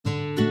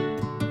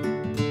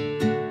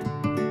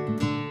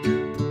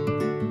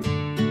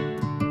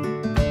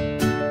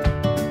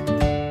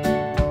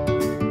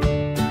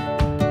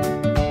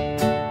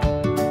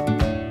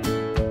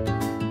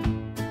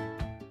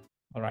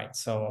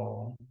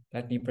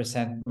me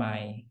present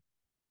my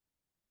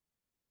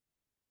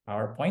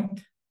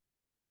PowerPoint.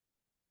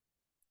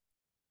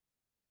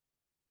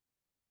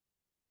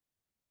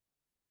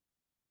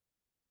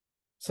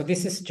 So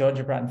this is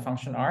GeoGebra and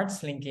Function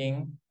Arts,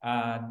 linking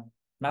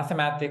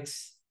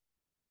mathematics,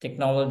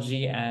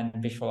 technology, and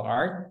visual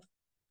art.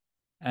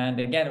 And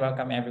again,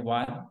 welcome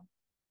everyone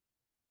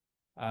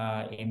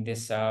in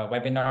this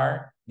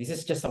webinar. This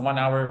is just a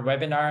 1-hour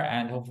webinar,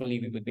 and hopefully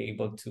we would be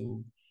able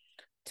to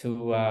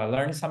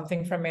learn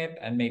something from it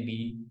and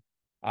maybe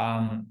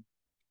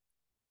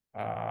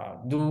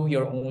do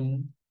your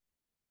own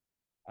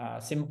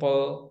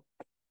simple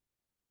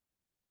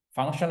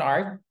function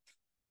art,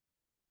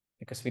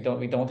 because we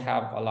don't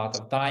have a lot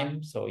of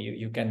time. So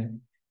you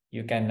can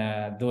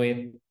do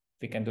it.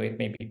 We can do it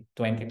maybe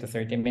 20 to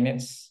 30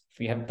 minutes if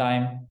we have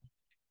time,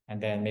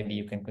 and then maybe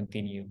you can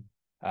continue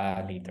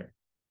later.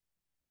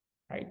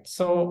 Right.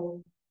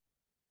 So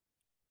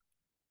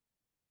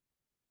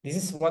this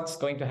is what's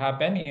going to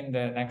happen in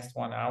the next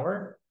 1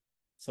 hour.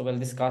 So we'll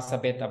discuss a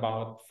bit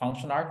about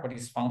function art. What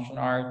is function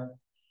art?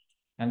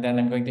 And then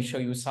I'm going to show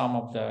you some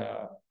of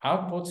the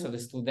outputs of the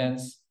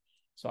students.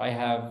 So I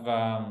have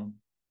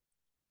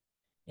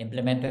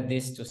implemented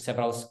this to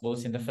several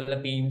schools in the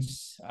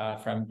Philippines,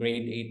 from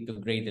grade 8 to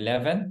grade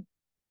 11.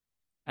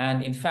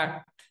 And in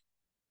fact,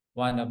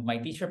 one of my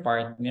teacher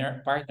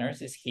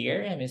partners is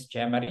here, Ms.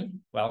 Gemary.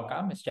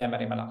 Welcome, Ms.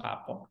 Gemary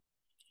Malacapo.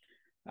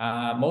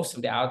 Most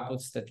of the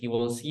outputs that you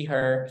will see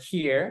her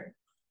here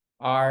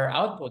are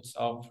outputs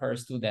of her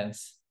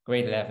students,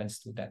 grade 11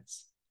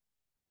 students.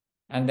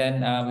 And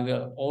then we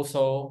will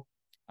also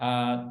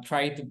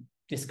try to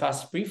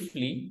discuss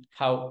briefly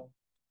how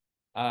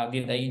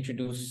did I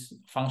introduce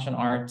function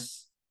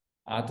arts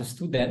to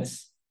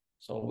students.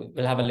 So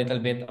we'll have a little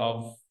bit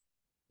of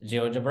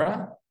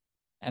GeoGebra,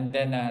 and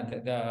then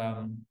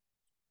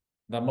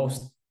the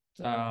most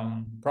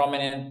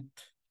prominent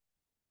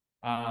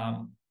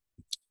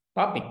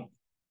topic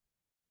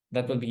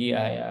that will be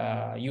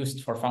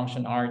used for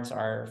function arts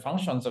are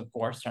functions, of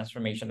course,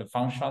 transformation of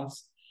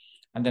functions.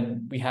 And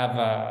then we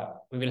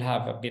will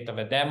have a bit of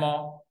a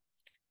demo,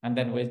 and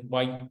then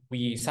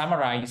we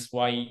summarize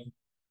why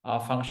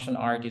function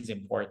art is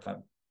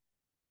important.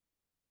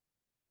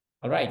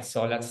 All right,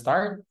 so let's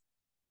start.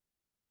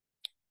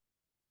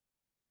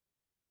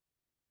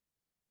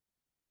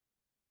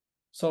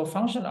 So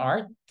function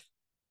art,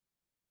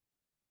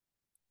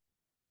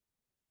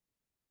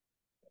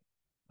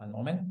 one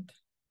moment,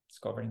 it's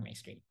covering my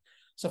screen.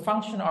 So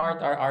function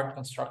art are art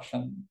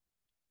construction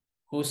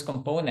whose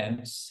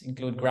components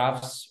include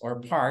graphs or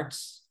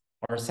parts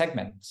or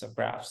segments of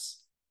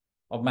graphs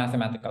of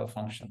mathematical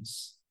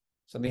functions.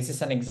 So this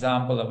is an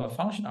example of a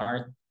function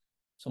art.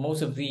 So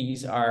most of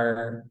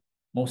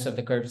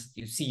the curves that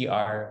you see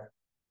are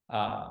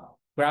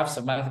graphs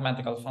of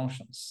mathematical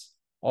functions,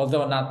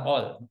 although not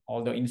all.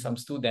 Although some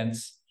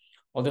students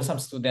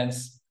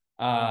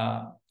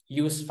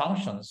use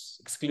functions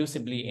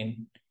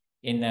exclusively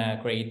in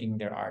creating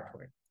their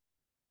artwork.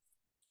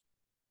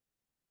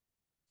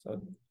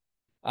 So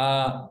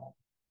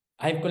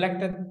I've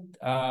collected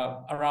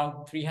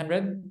around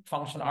 300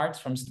 function arts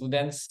from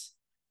students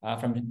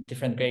from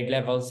different grade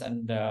levels,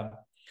 and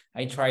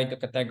I try to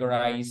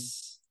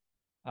categorize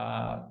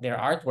their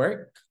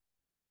artwork.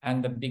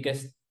 And the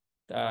biggest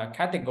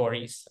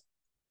categories,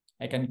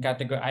 I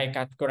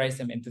categorize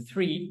them into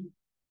 3.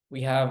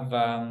 We have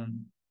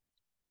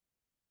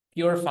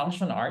pure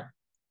function art,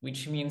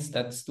 which means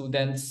that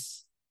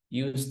students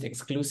used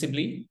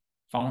exclusively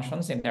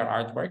functions in their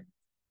artwork.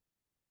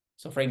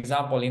 So for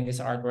example, in this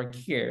artwork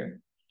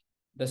here,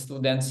 the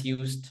students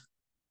used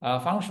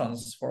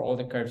functions for all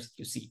the curves that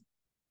you see.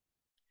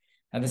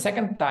 And the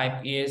second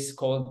type is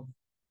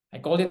I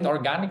call it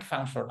organic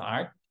function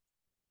art.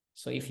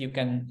 So if you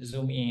can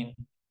zoom in,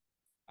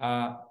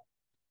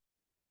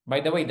 by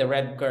the way, the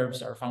red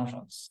curves are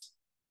functions.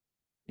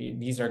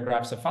 These are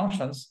graphs of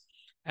functions,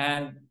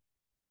 and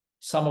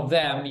some of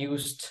them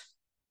used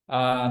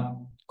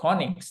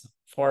conics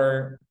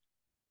for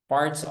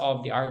parts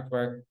of the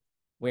artwork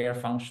where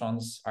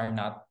functions are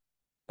not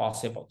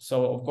possible.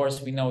 So of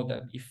course, we know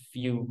that if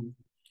you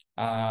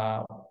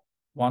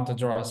want to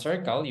draw a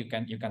circle, you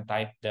can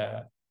type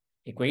the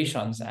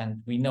equations,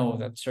 and we know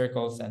that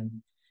circles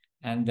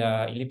and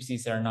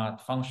ellipses are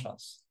not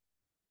functions.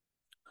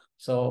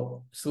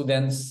 So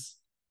students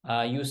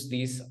use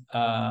these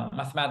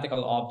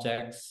mathematical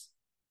objects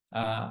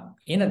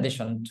in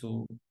addition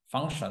to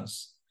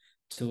functions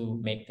to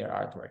make their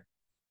artwork.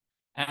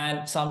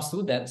 And some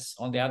students,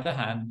 on the other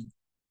hand,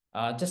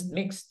 just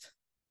mixed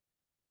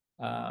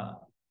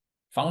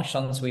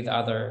functions with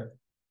other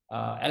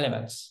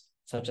elements,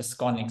 such as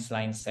conics,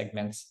 line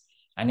segments.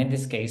 And in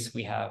this case,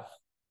 we have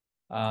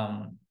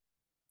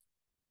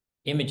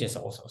images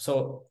also.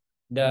 So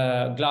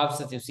the gloves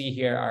that you see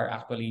here are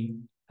actually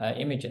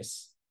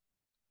images.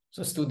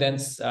 So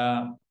students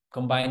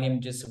combine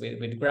images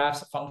with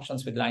graphs,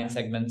 functions, with line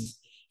segments,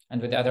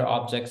 and with other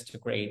objects to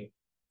create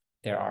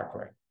their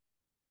artwork.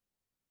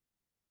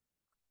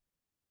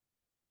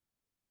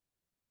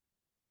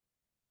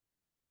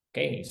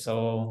 Okay,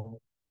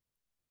 so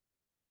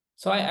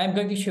So I'm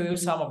going to show you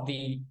some of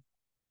the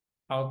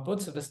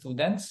outputs of the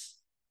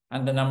students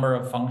and the number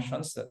of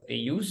functions that they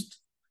used.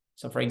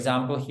 So for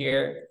example,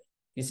 here,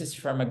 this is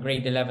from a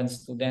grade 11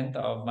 student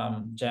of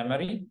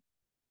Gemary,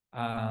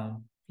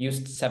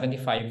 used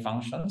 75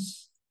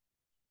 functions.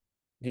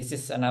 This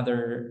is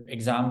another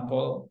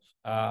example,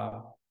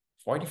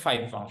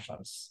 45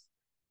 functions.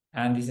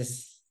 And this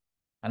is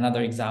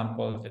another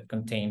example that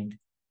contained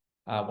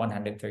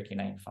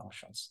 139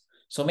 functions.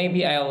 So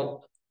maybe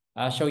I'll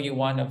show you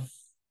one of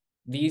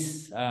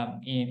these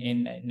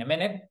in a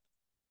minute,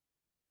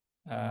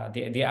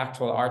 the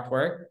actual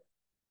artwork.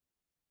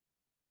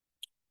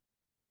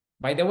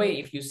 By the way,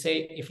 if you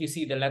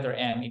see the letter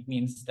M, it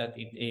means that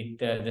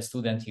the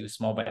students use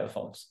mobile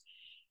phones.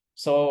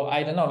 So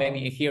I don't know,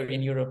 maybe here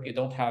in Europe you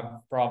don't have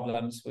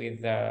problems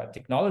with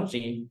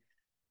technology,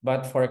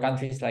 but for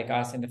countries like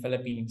us in the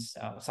Philippines,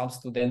 some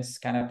students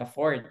cannot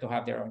afford to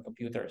have their own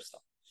computers.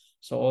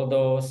 So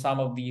although some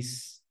of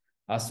these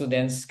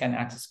students can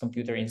access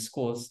computer in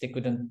schools, they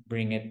couldn't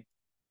bring it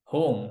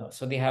home.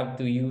 So they have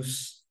to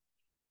use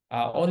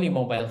only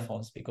mobile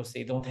phones because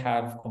they don't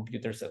have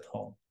computers at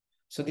home.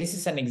 So this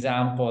is an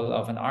example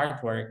of an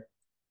artwork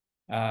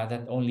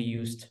that only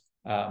used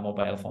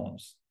mobile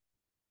phones.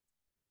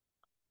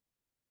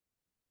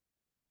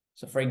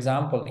 So for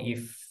example,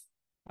 if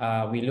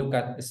we look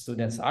at the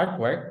student's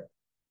artwork,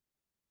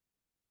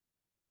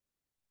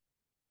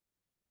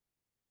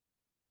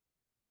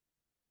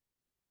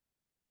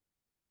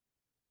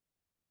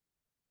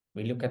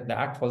 we look at the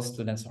actual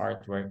student's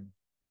artwork,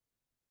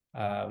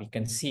 we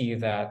can see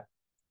that,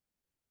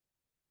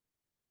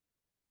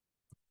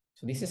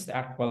 so this is the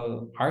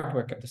actual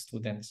artwork of the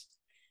students.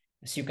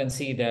 As you can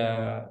see,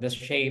 the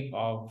shape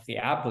of the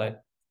applet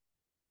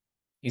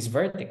is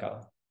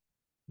vertical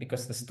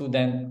because the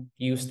student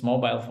used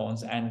mobile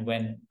phones, and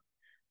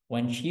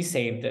when she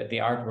saved the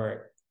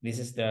artwork, this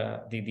is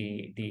the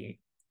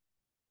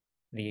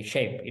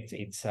shape.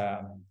 It's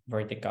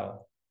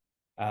vertical,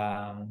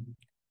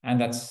 and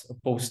that's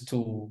opposed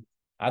to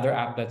other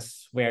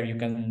applets where you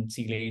can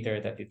see later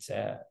that it's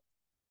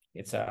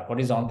a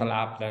horizontal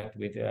applet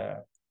with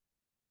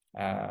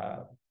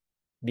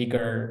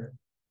bigger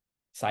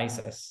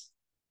sizes.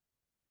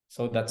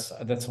 So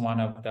that's one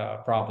of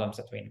the problems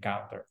that we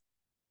encounter.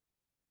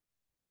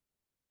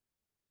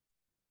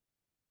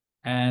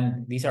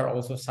 And these are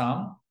also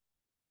some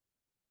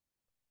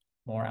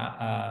more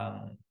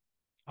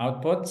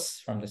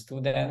outputs from the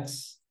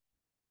students.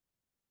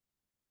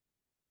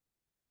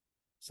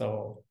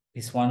 So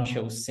this one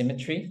shows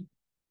symmetry.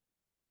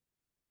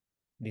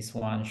 This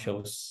one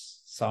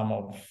shows some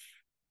of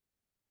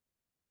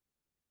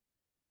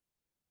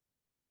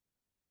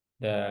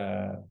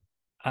the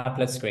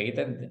applets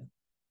created.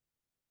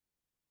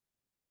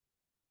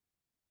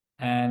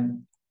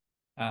 And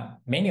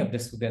many of the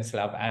students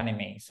love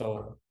anime.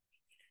 So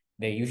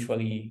they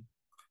usually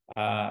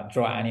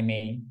draw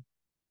anime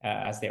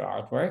as their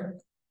artwork.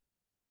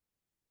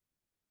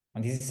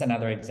 And this is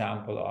another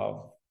example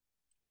of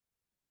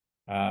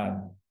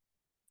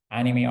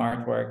anime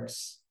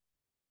artworks.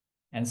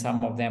 And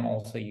some of them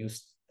also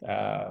used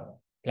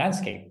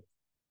landscape.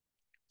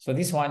 So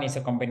this one is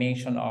a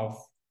combination of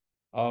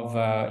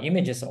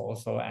images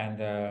also and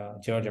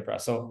GeoGebra.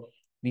 So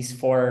these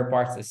four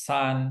parts, the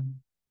sun,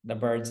 the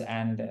birds,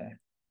 and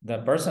the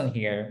person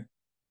here,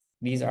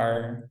 these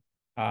are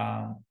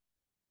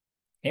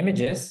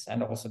images,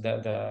 and also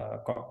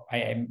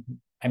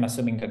I'm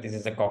assuming that this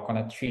is a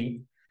coconut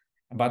tree,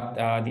 but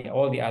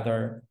all the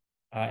other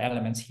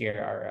elements here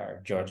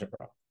are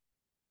GeoGebra.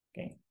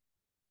 Okay,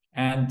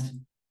 and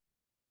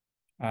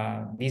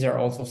these are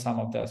also some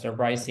of the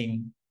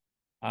surprising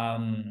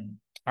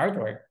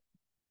artwork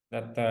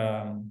that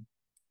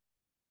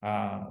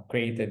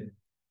created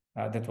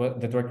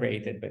that were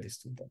created by the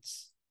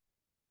students.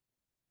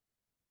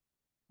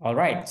 All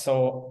right,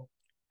 so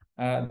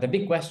the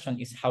big question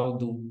is, how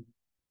do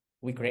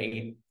we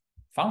create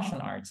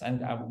function arts,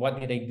 and what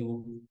did I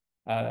do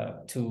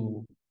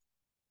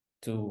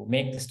to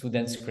make the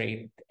students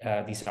create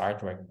this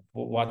artwork?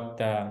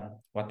 What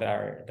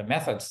are the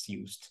methods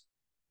used?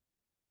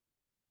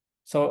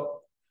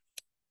 So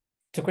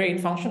to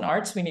create function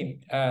arts, we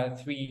need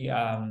three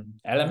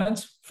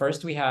elements.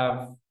 First, we have,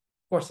 of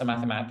course, the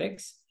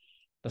mathematics.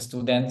 The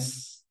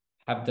students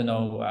have to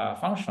know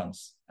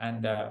functions,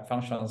 and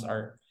functions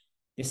are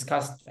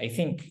discussed, I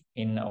think,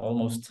 in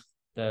almost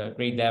the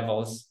grade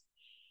levels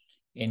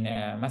in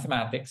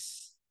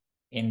mathematics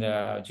in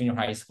the junior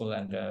high school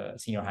and the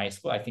senior high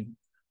school. I think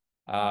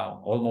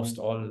almost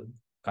all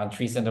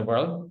countries in the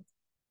world.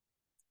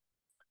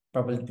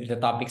 Probably the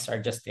topics are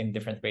just in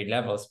different grade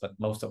levels, but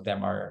most of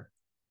them are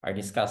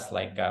discussed.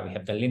 Like we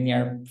have the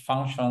linear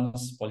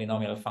functions,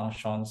 polynomial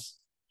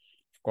functions.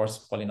 Of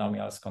course,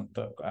 polynomials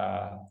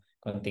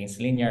contains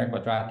linear,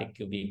 quadratic,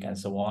 cubic, and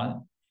so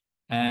on.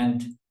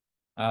 And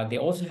they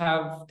also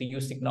have to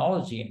use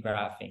technology in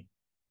graphing.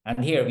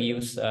 And here we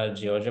use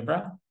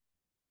GeoGebra.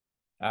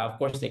 Of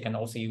course, they can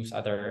also use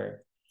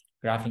other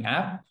graphing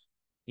app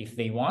if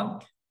they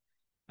want.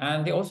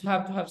 And they also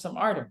have to have some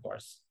art, of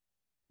course.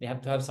 They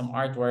have to have some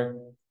artwork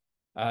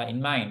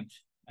in mind,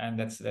 and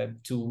that's the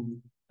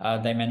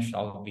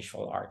two-dimensional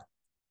visual art.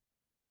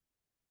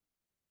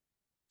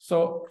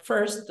 So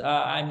first,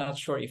 I'm not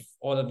sure if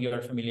all of you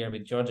are familiar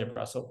with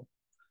GeoGebra, so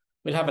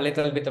we'll have a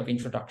little bit of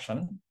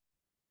introduction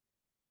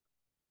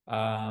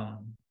to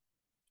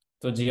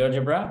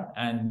GeoGebra,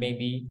 and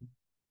maybe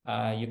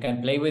you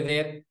can play with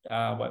it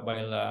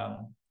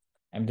while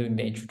I'm doing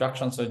the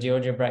introduction. So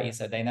GeoGebra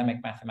is a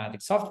dynamic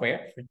mathematics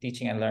software for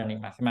teaching and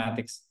learning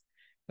mathematics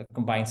that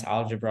combines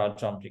algebra,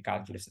 geometry,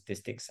 calculus,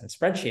 statistics, and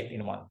spreadsheet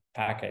in one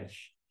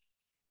package.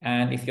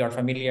 And if you're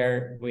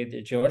familiar with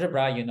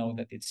GeoGebra, you know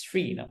that it's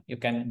free. You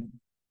can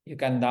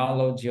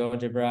download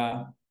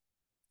GeoGebra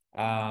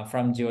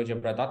from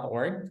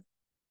geogebra.org,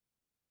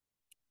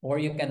 or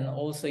you can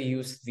also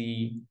use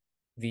the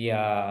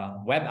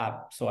web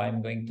app. So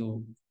I'm going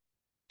to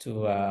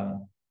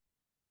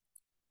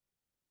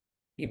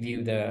give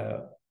you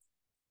the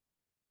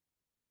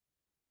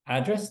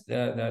address,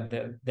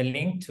 the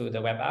link to the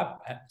web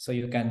app, so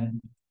you can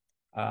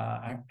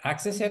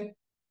access it.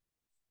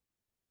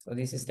 So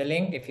this is the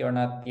link. If you're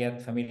not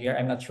yet familiar,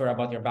 I'm not sure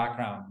about your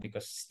background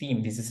because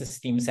this is a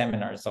STEAM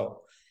seminar.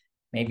 So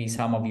maybe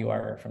some of you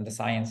are from the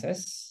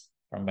sciences,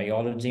 from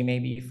biology,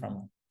 maybe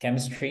from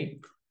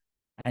chemistry.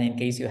 And in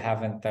case you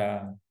haven't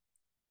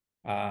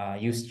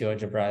used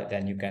GeoGebra,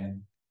 then you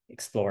can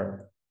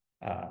explore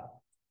the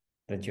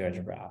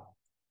GeoGebra app.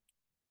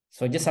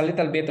 So just a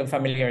little bit of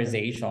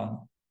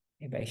familiarization.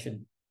 Maybe I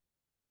should.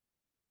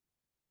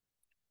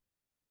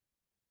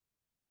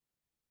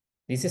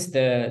 This is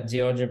the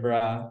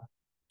GeoGebra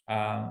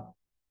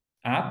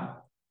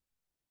app.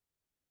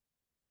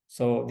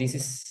 So this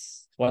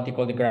is what you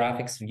call the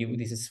graphics view.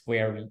 This is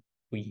where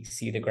we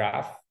see the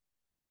graph.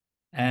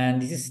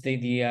 And this is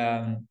the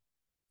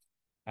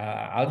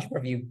algebra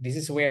view. This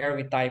is where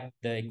we type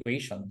the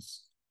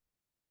equations.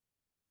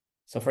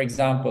 So for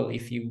example,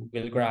 if you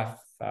will graph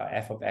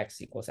f of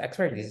x equals x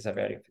squared, this is a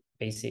very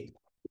basic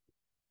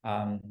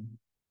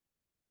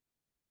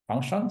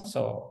function.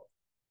 So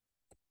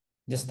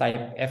just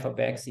type f of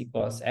x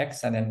equals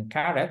x and then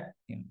caret.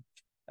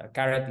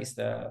 Caret is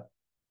the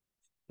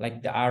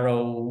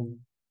arrow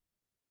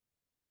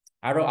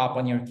up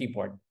on your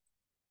keyboard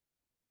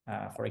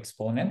for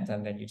exponent,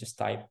 and then you just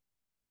type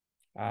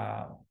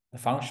the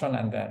function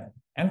and then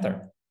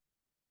enter.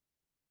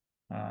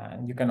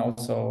 And you can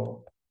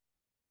also,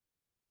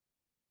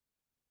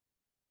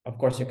 of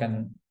course, you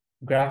can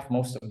graph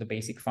most of the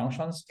basic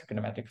functions,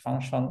 trigonometric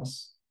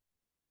functions,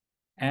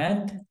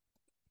 and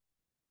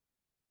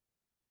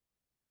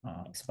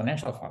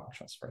exponential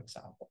functions, for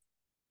example.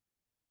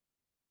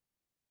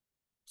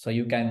 So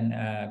you can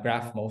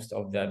graph most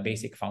of the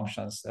basic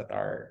functions that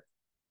are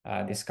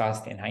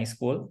discussed in high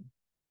school.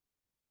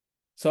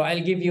 So I'll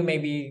give you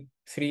maybe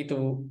 3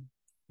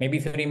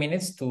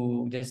 minutes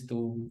to just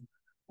to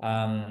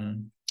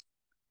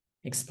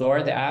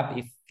explore the app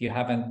if you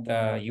haven't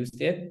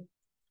used it.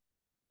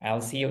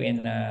 I'll see you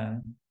in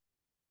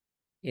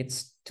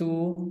it's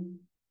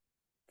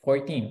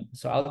 2:14.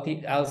 So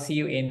I'll see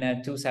you in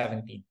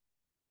 2:17.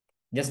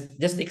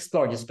 Just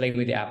explore, just play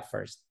with the app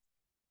first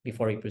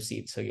before we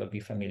proceed, so you'll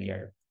be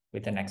familiar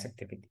with the next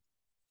activity.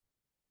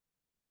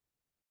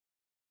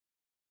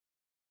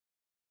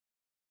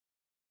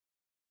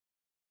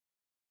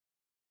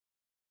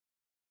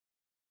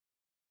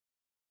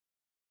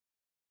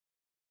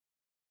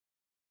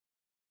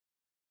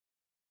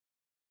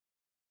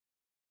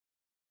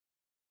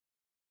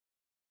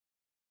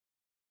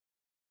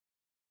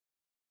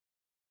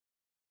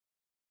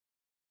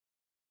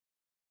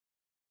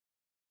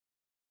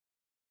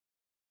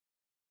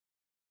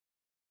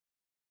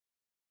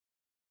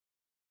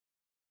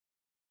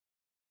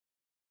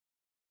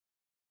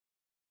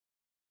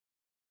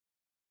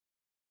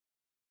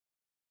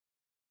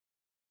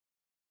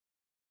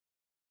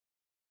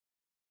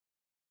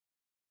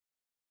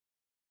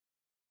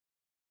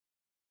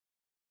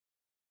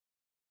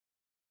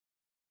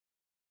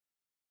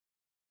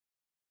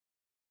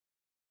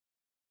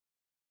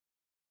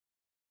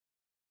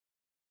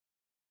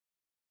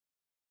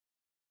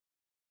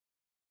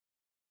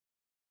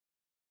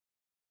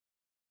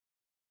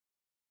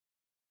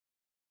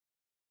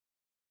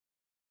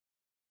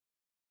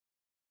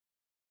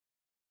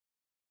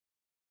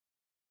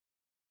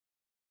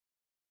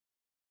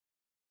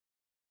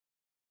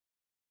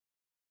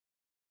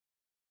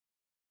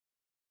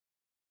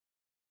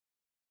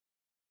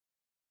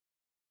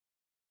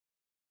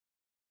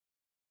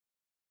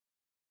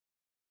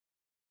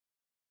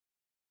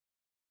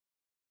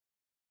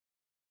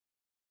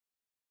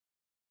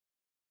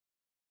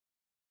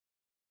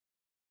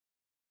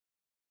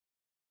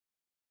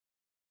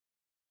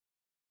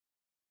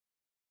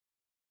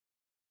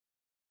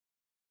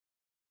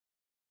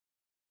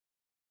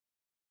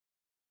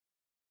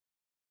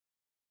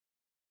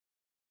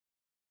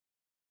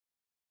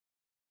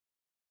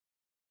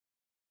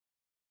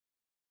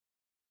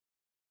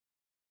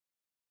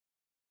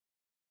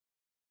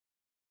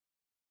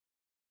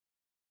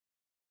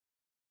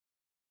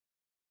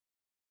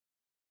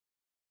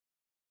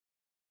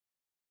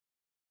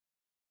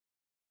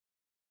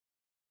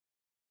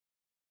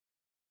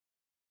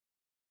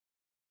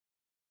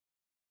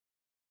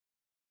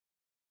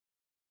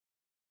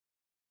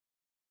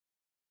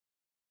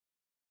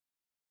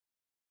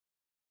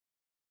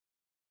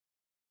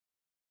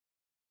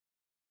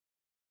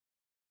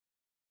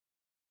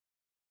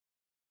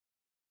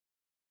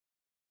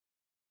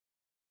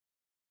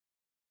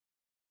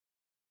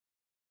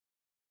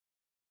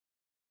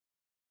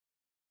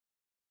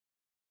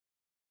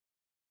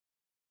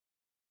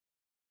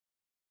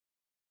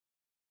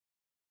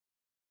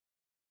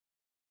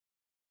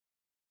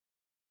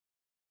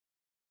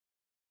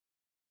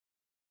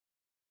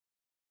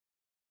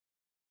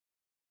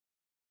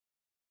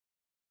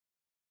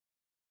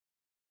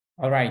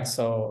 All right,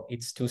 so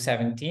it's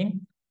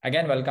 2:17.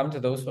 Again, welcome to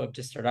those who have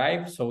just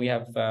arrived. So we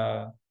have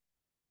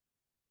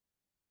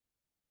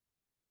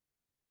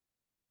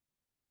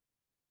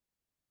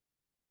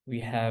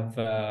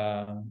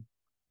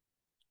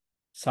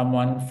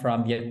someone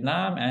from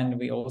Vietnam, and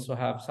we also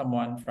have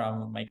someone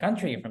from my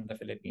country, from the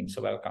Philippines.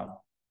 So welcome.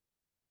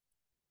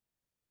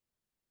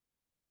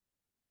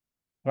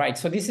 Right,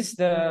 so this is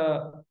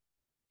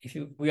if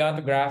we want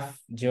to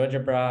graph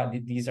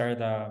GeoGebra, these are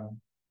the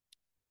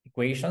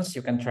equations.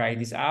 You can try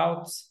this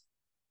out.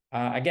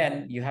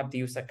 Again, you have to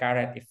use a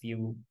caret if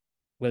you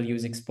will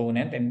use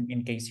exponent, and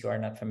in case you are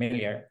not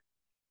familiar.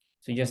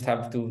 So you just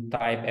have to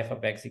type f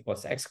of x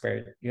equals x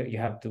squared. You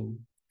have to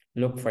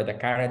look for the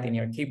caret in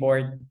your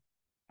keyboard.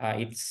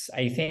 I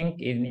think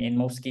in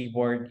most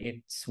keyboard,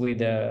 it's with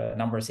the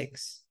number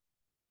 6.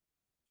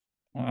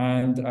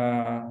 And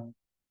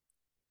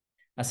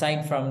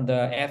aside from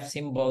the f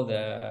symbol,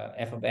 the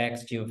f of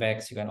x, g of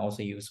x, you can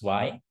also use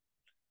y.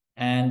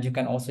 And you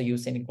can also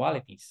use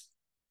inequalities.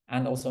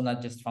 And also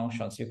not just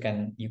functions, you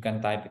can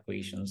type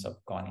equations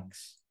of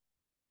conics.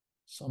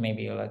 So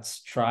maybe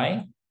let's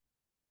try.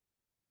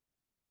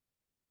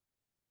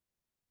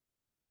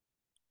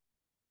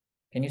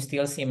 Can you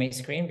still see my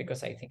screen?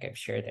 Because I think I've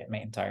shared my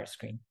entire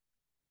screen.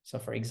 So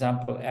for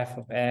example, f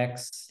of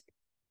x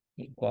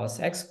equals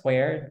x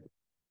squared.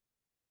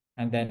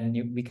 And then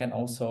we can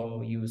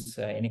also use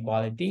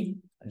inequality.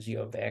 G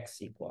of x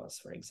equals,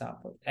 for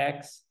example,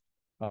 x.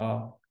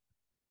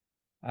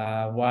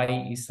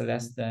 Y is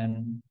less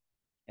than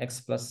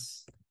x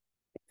plus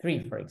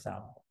 3, for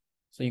example.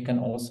 So you can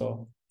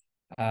also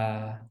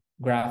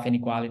graph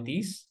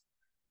inequalities,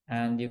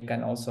 and you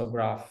can also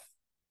graph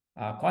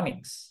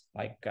conics,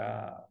 like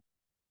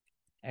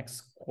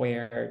x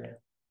squared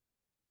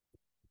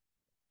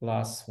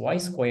plus y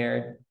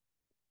squared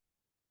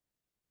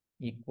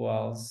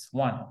equals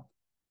 1.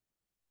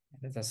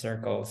 It's a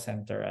circle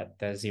center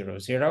at 0,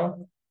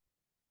 0.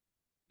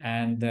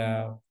 And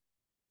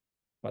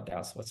what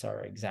else? What's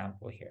our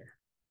example here?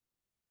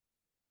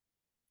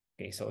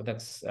 Okay, so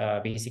that's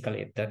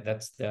basically it.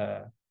 That's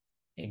the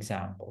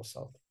examples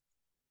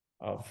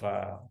of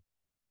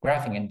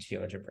graphing in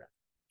GeoGebra.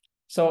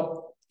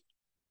 So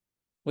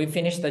we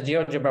finished the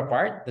GeoGebra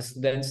part. The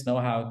students know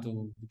how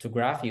to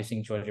graph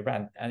using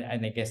GeoGebra,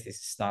 and I guess this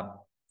is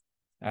not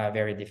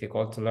very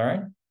difficult to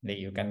learn.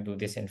 You can do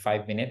this in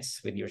 5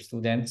 minutes with your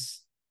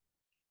students.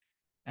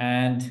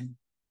 And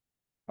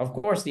of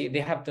course, they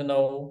have to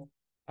know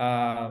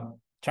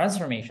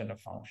transformation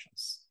of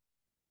functions.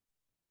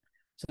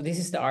 So this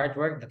is the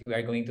artwork that we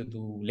are going to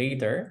do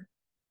later.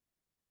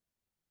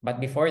 But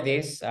before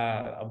this,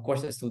 of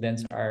course, the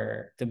students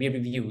are to be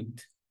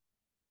reviewed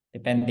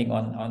depending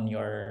on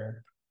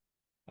your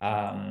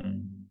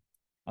on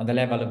the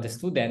level of the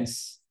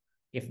students.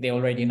 If they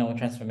already know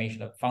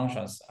transformation of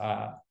functions,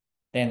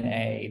 then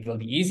it will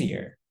be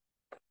easier.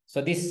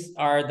 So these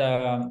are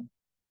the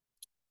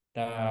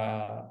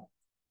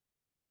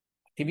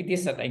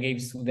activities that I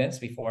gave students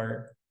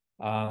before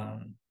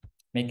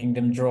making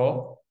them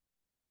draw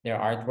their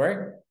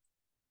artwork.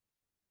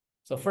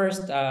 So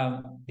first,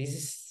 this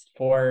is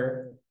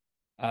for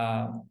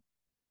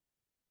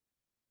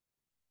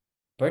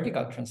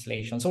vertical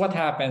translation. So what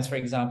happens, for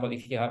example,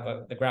 if you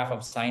have the graph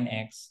of sine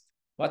x,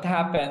 what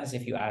happens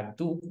if you add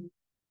 2?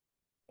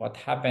 What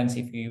happens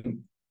if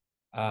you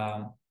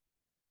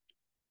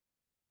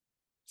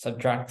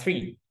subtract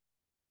 3,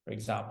 for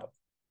example?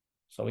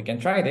 So we can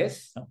try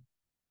this. You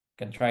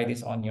can try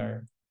this on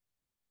your...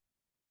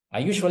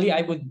 usually,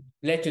 I would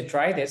let you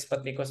try this,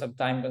 but because of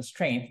time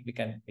constraint, we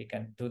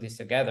can do this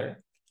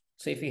together.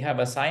 So if you have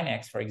a sine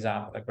x, for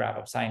example, a graph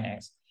of sine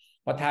x,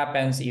 what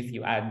happens if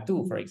you add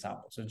 2, for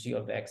example? So g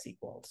of x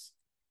equals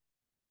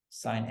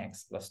sine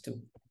x plus 2.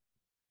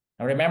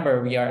 Now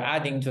remember, we are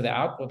adding to the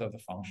output of the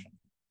function.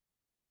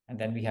 And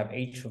then we have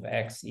h of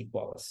x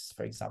equals,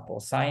 for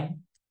example,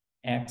 sine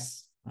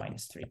x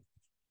minus 3.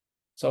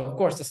 So of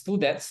course, the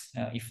students,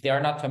 if they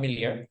are not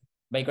familiar,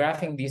 by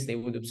graphing this, they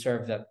would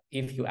observe that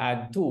if you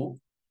add 2,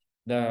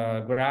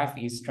 the graph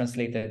is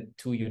translated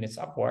 2 units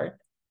upward.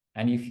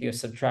 And if you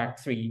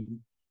subtract 3,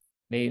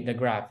 the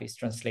graph is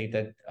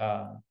translated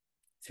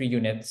 3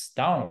 units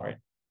downward.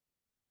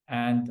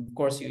 And of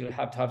course, you'll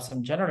have to have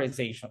some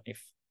generalization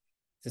if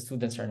the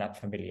students are not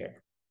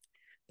familiar.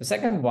 The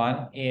second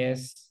one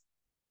is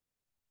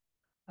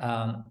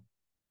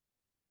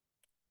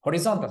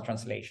horizontal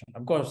translation.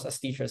 Of course, as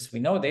teachers, we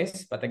know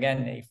this, but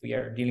again, if we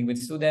are dealing with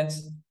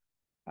students,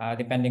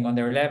 depending on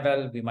their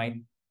level, we might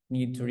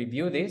need to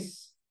review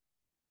this.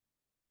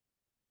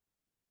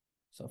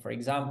 So for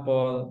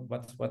example,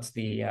 what's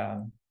the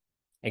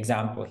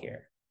example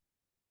here?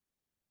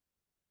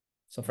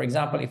 So for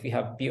example, if we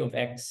have p of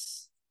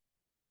x,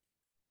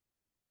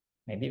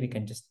 maybe we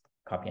can just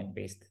copy and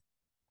paste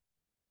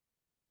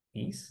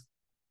these.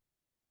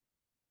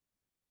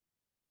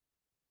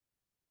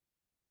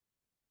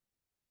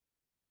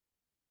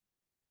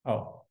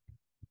 Oh,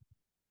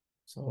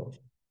 so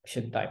we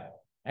should type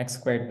x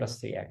squared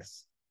plus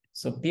 3x.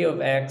 So p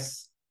of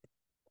x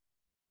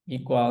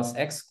equals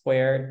x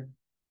squared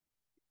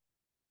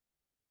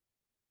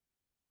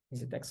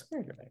Is it x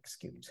squared or x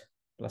cubed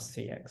plus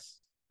 3x?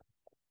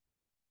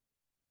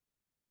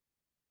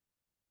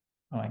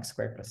 Oh, x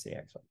squared plus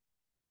 3x.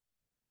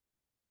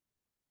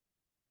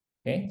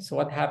 Okay, so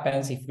what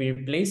happens if we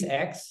replace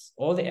x,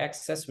 all the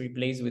x's we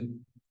replace with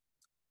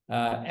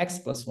x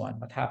plus 1,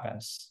 what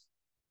happens?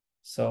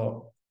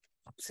 So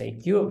say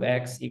q of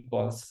x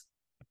equals,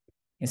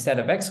 instead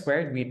of x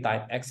squared, we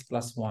type x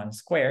plus 1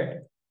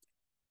 squared,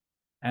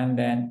 and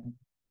then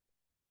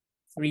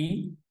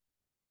 3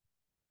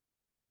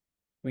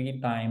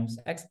 times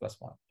x plus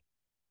 1.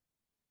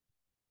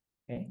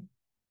 Okay,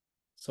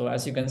 so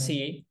as you can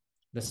see,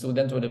 the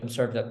student would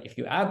observe that if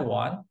you add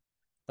 1,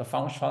 the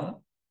function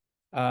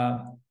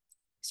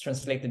is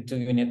translated 2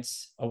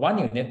 units, 1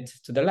 unit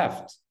to the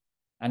left.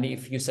 And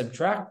if you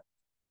subtract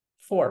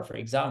 4, for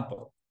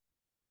example,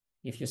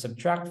 if you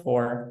subtract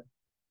 4,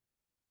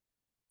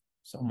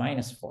 so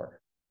minus 4.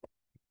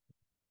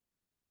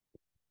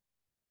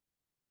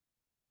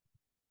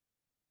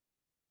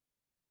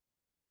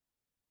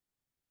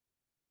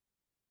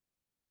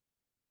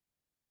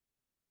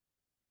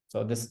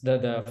 So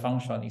the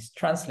function is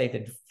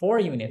translated 4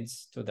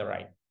 units to the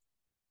right.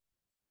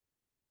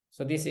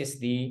 So this is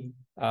the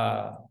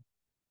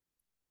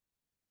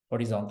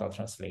horizontal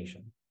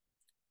translation.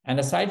 And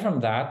aside from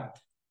that,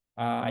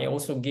 I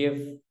also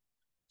give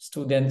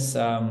students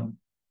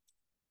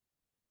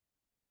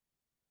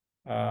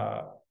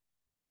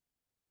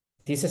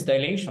this is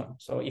dilation.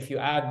 So if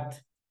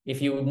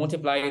you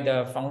multiply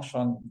the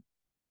function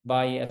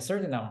by a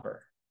certain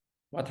number,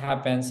 what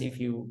happens if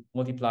you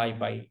multiply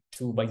by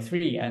 2 by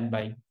 3 and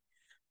by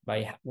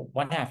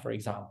 1/2, for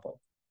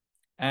example?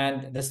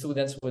 And the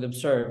students would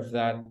observe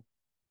that,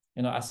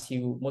 as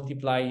you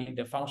multiply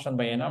the function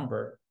by a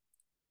number,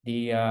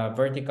 the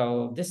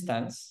vertical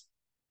distance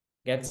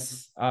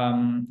gets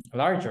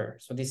larger.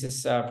 So this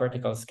is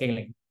vertical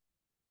scaling.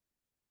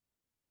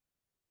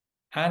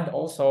 And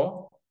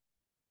also,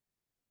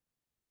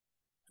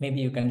 maybe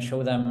you can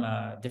show them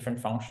different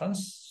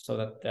functions so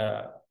that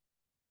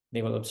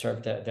they will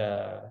observe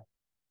the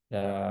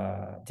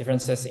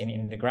differences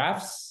in the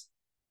graphs.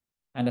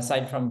 And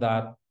aside from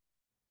that,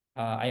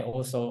 I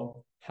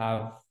also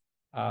have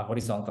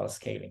horizontal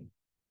scaling.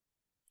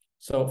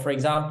 So for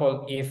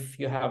example, if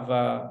you have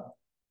a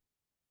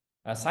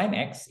sine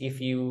x, if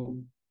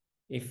you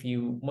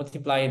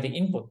multiply the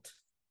input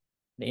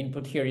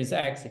here is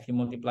x, if you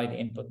multiply the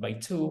input by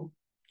 2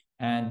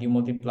 and you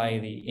multiply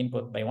the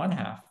input by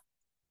 1/2,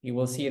 you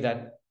will see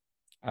that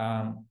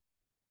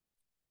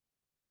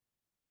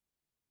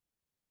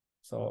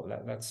so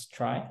let's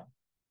try.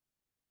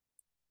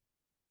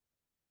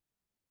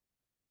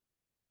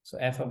 So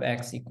f of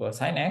x equals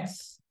sine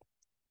x.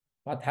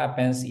 What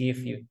happens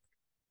if you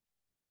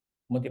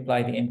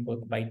multiply the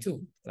input by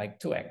 2, like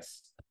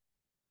 2x?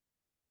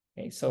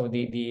 Okay, so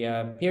the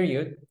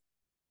period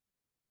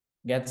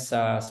gets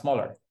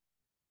smaller.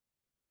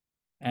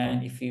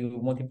 And if you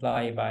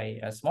multiply by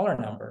a smaller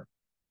number,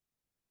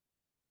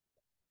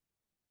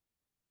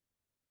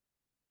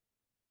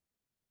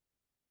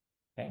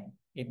 okay,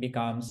 it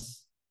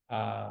becomes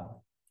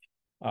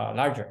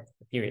larger,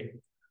 the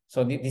period.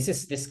 So this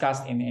is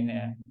discussed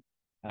in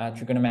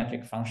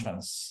trigonometric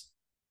functions.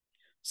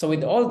 So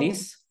with all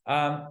this,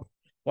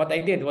 what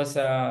I did was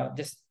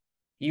just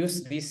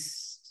use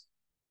these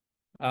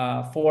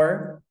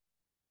 4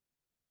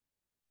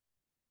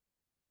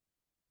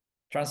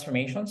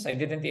 transformations. I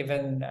didn't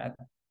even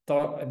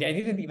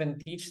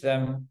teach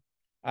them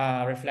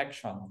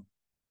reflection,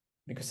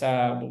 because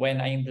when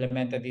I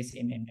implemented this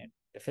in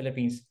the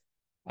Philippines,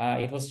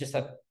 it was just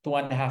a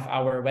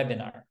 2.5-hour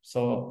webinar.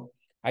 So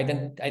I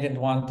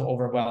didn't want to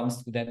overwhelm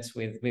students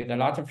with a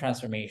lot of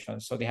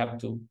transformations, so they have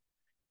to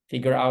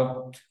figure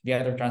out the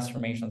other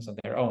transformations on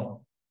their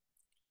own.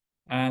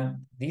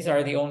 And these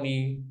are the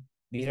only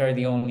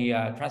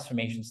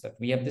transformations that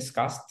we have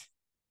discussed.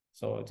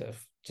 So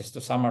just to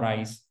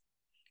summarize,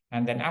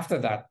 and then after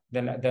that,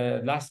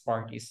 the last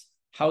part is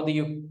how do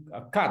you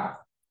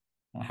cut?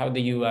 How do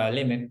you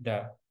limit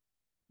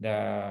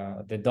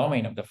the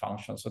domain of the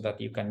function so that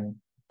you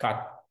can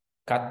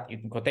cut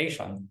in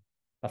quotation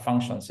the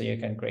function so you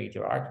can create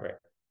your artwork.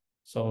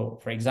 So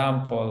for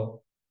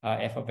example,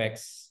 f of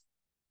x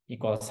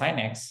equals sine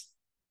x,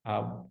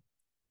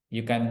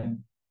 you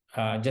can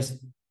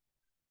just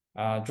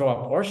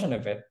draw a portion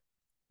of it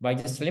by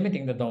just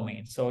limiting the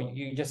domain. So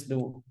you just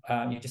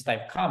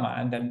type comma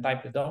and then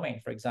type the domain.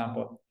 For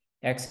example,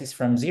 x is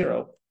from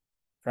 0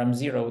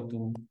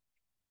 to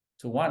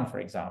 1, for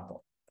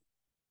example.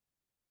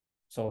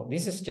 So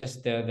this is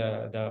just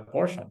the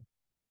portion.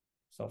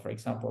 So for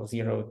example,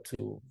 0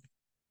 to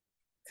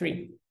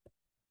 3.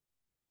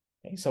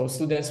 Okay, so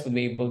students would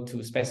be able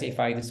to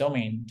specify this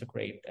domain to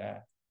create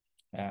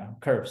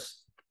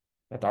curves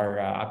that are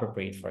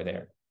appropriate for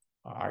their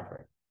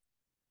artwork.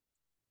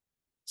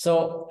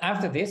 So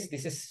after this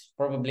is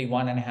probably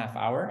 1.5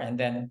 hours, and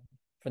then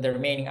for the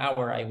remaining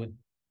hour,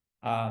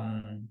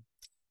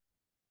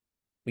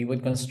 we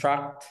would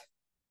construct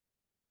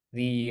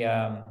the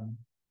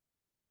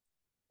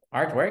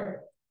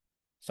artwork.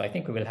 So I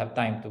think we will have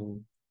time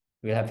to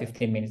We'll have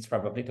 15 minutes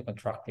probably to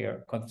construct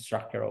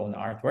your own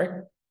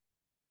artwork.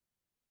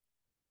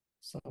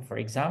 So for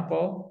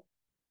example,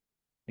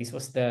 this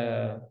was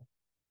the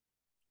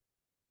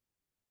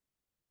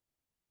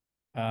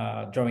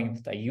drawing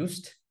that I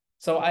used.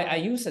 So I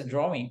use a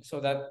drawing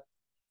so that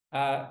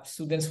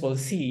students will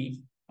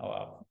see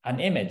an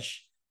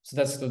image, so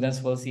that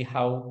students will see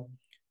how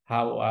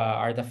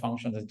are the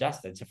functions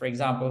adjusted. So for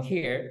example,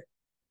 here,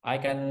 I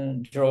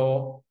can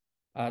draw,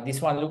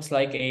 this one looks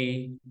like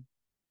a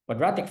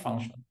quadratic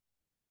function.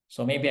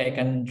 So maybe I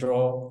can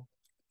draw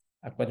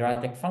a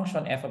quadratic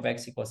function, f of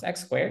x equals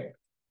x squared.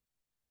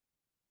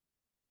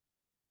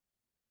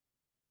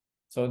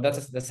 So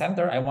that's the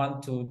center. I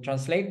want to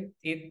translate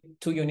it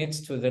 2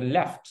 units to the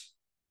left.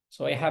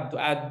 So I have to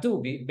add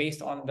 2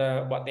 based on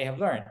what they have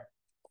learned.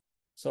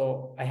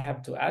 So I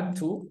have to add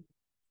 2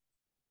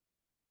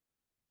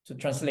 to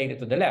translate it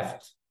to the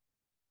left.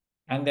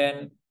 And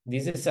then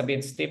this is a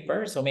bit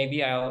steeper. So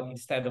maybe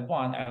instead of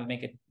 1, I'll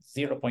make it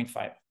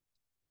 0.5.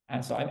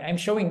 And so I'm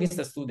showing this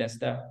to students,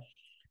 the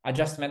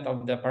adjustment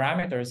of the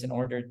parameters in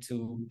order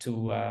to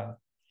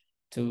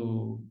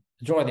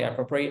draw the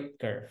appropriate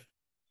curve.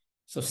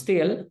 So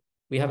still,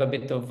 we have a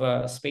bit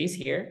of space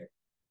here.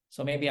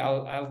 So maybe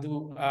I'll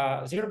do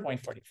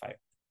 0.45.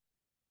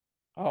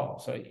 Oh,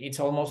 so it's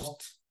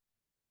almost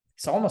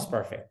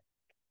perfect.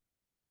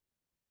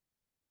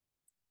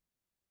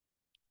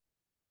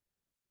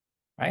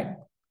 Right?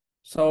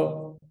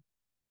 So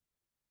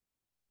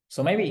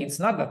maybe it's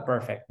not that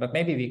perfect, but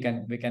maybe we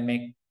can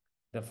make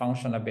the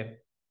function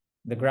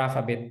the graph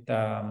a bit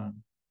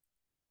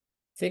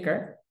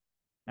thicker,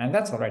 and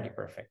that's already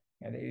perfect.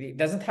 It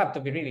doesn't have to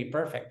be really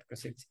perfect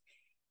because it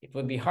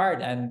would be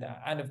hard, and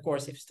of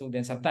course, if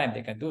students have time,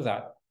 they can do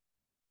that.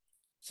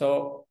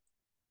 So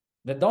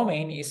the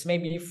domain is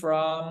maybe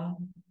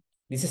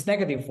this is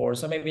 -4,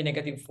 so maybe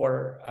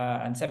 -4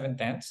 and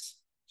 7/10.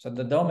 So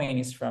the domain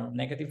is from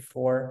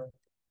 -4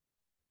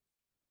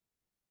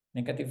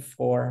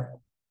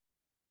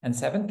 and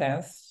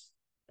 7/10.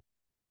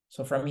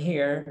 So from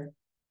here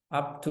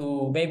up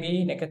to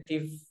maybe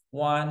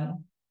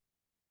 -1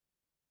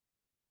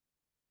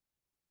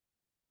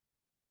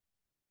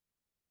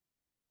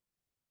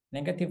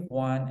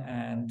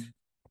 and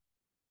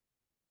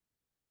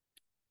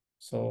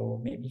so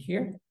maybe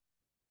here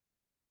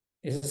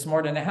this is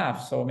more than a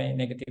half, so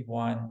maybe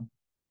 -1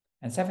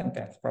 and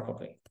 7/10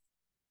 probably.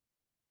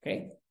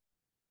 Okay,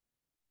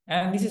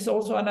 and this is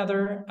also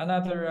another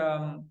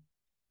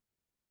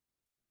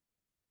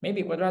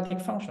maybe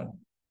quadratic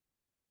function.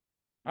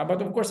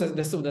 But of course,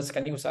 the students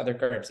can use other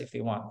curves if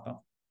they want.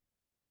 No?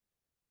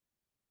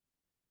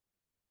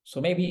 So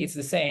maybe it's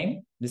the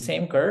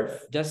same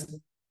curve, just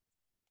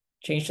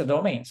change the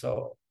domain.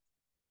 So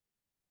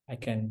I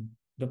can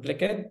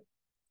duplicate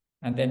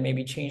and then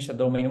maybe change the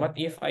domain. What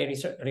if I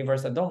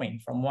reverse the domain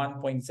from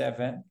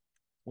 1.7,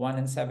 1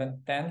 and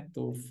 7/10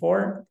 to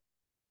 4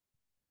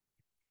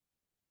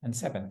 and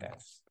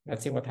 7/10?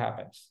 Let's see what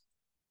happens.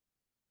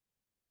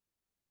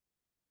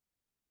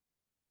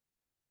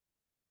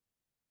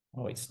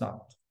 Oh, it's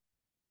not.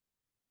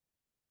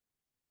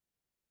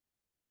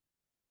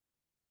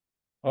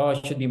 Oh,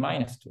 it should be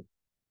 -2,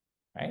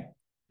 right?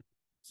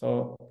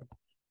 So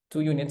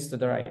 2 units to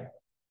the right.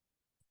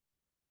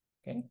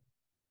 Okay.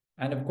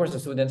 And of course, the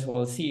students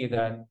will see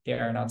that they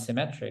are not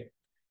symmetric,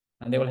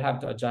 and they will have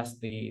to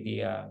adjust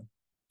the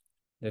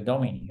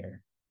domain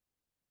here.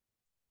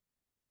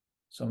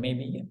 So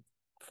maybe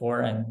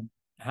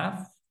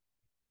 4.5.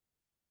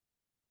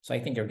 So I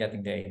think you're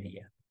getting the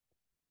idea.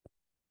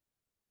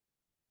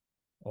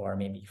 Or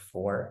maybe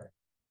 4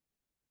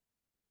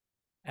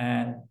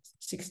 and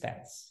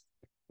 6/10.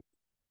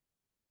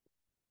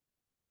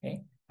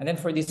 Okay. And then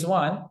for this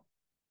one,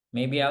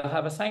 maybe I'll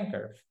have a sine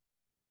curve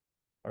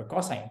or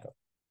cosine curve.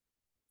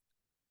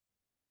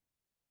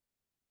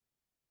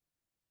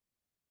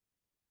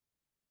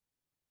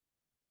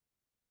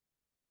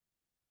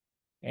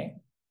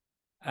 Okay.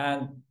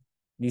 And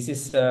this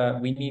is,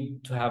 we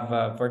need to have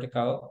a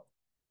vertical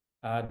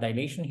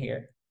dilation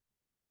here.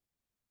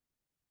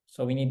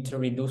 So we need to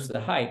reduce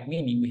the height,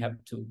 meaning we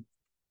have to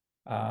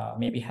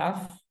maybe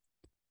half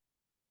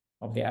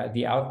of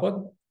the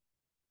output.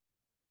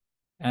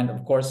 And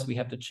of course, we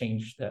have to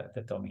change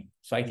the domain.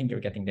 So I think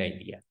you're getting the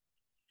idea.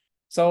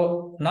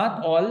 So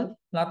not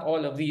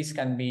all of these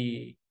can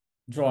be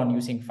drawn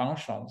using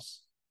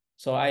functions.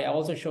 So I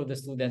also show the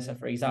students,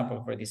 for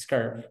example, for this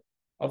curve,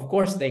 of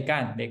course they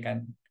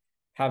can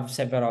have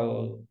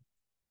several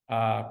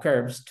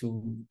curves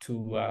to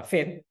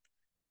fit,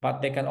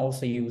 but they can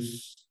also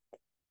use,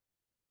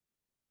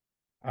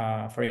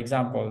 for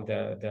example,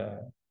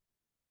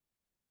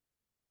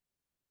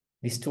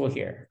 this tool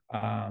here,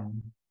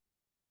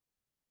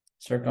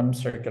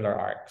 circumcircular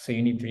arc. So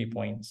you need 3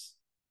 points.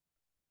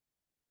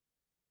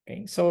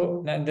 Okay,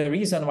 so then the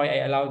reason why I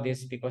allow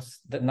this,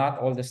 because not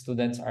all the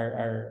students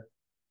are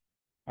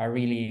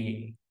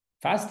really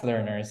fast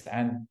learners,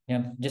 and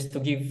just to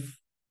give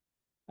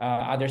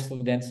other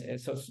students,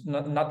 so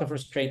not to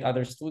frustrate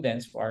other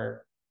students who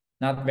are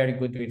not very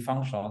good with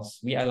functions,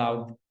 we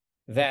allowed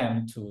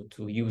them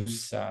to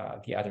use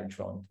the other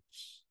drone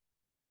tools.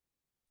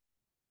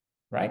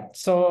 Right?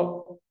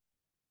 So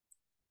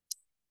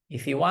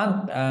if you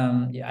want,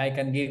 I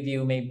can give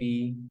you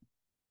maybe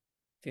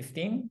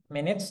 15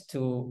 minutes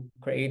to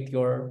create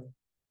your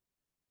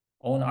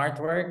own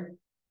artwork,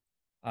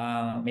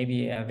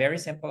 maybe a very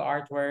simple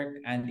artwork.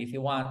 And if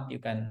you want, you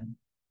can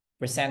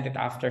present it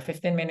after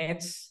 15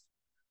 minutes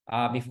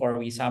before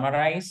we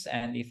summarize.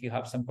 And if you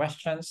have some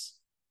questions,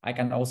 I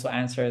can also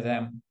answer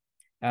them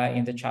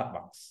in the chat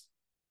box.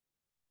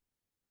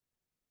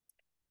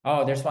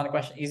 Oh, there's one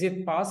question. Is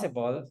it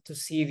possible to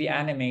see the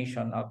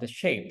animation of the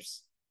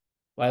shapes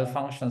while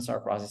functions are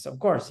processed? Of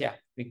course, yeah.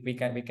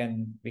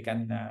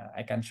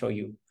 I can show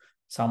you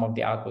some of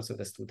the outputs of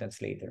the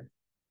students later.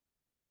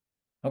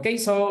 Okay,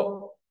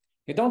 so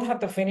you don't have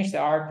to finish the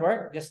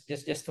artwork, just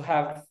to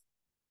have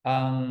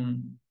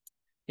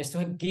just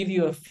to give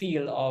you a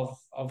feel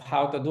of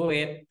how to do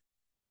it.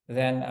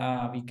 Then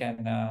we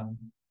can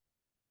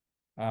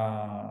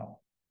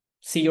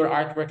see your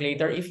artwork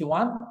later if you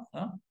want.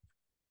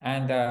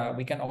 And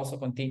we can also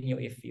continue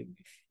if you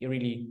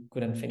really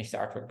couldn't finish the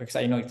artwork, because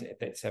I know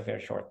it's a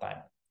very short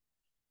time.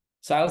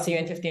 So I'll see you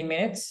in 15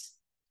 minutes.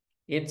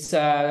 It's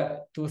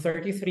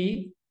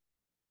 2:33.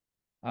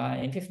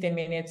 In 15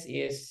 minutes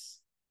is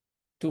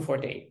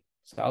 2:48.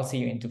 So I'll see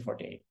you in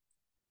 2:48.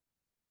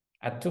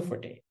 At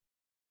 2:48.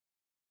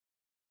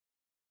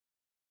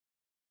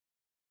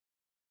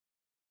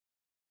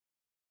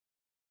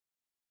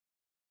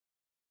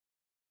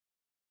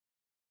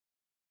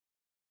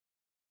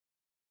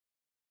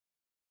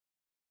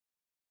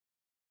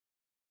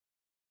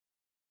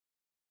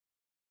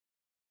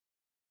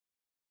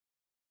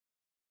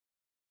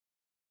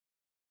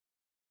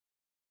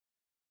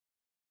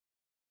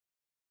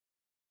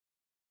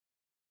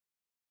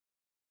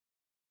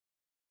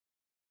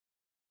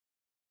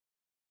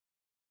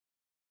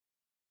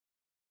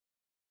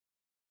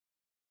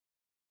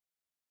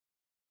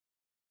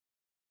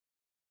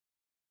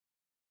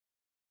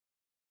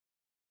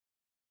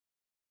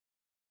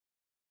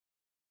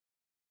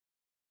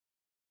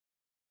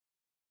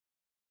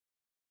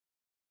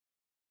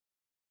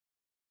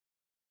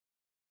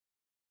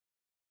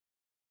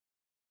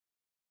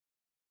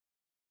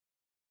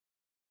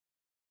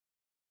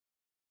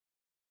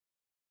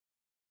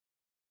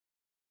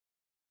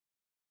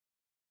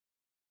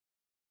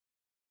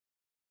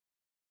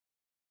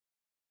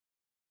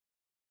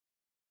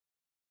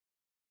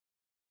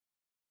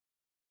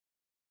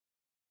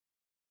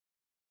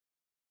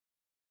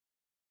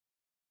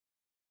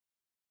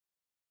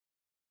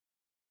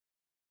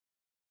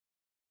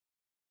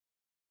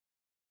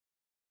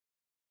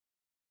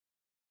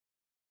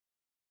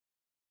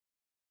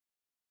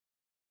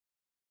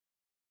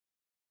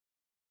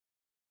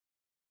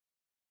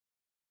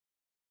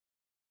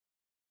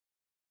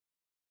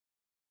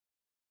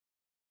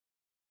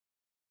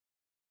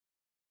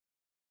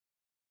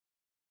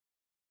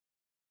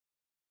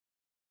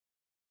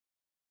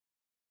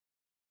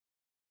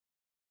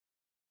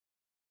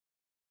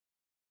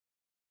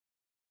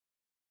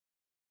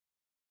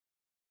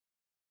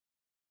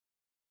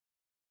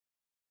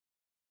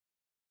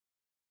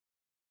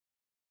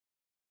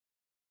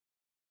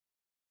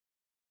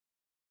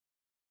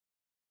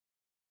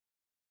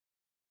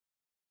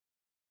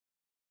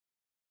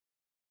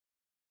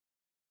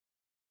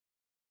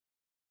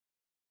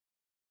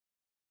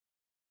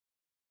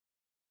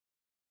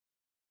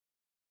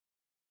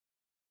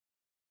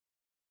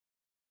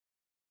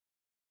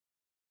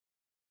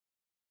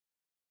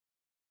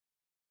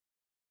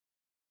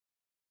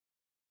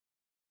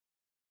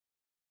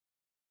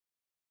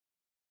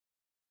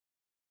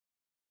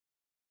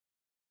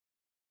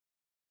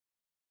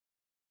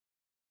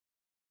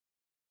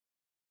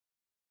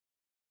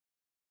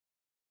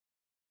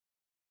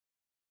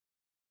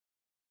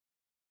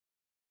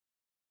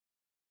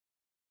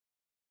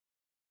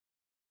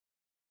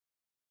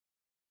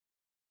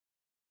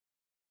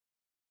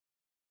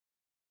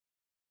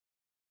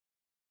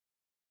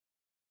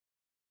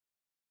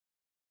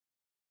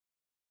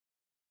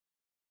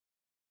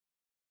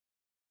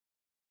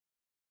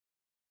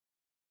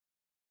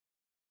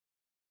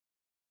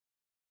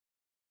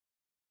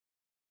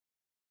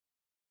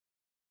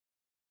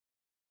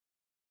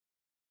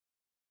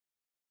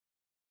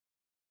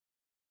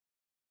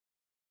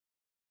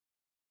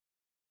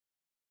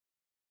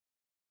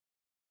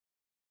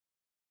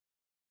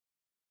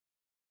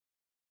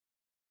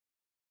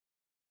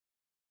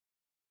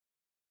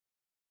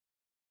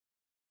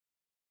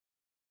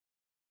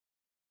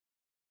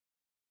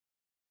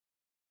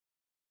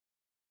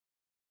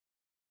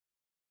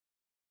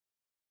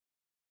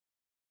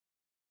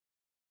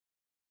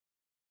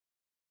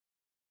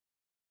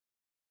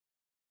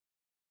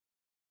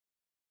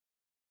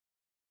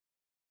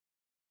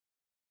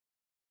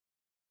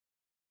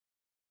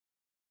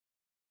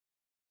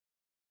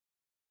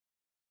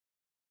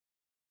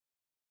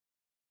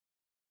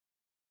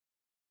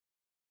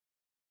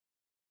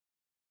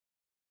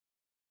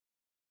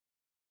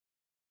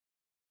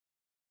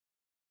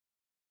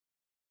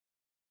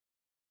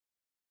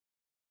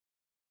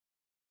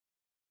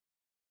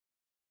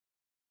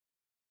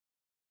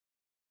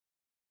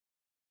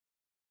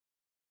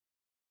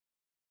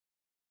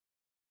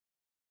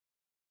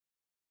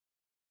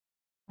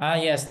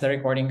 Yes, the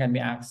recording can be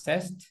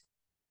accessed.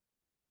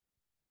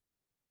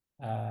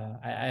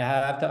 I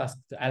have to ask.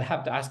 I'll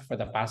have to ask for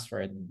the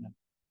password.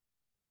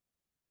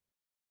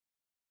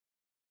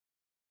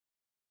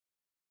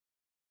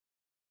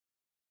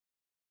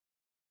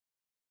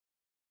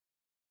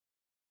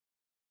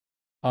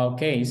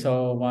 Okay,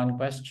 so one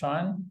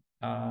question,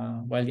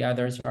 while the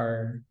others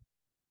are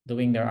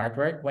doing their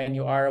artwork, when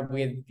you are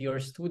with your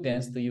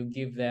students, do you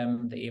give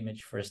them the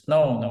image first?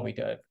 No, no, we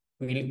do.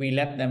 We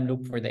let them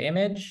look for the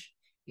image.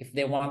 If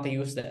they want to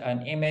use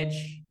an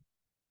image,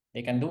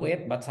 they can do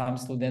it, but some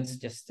students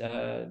just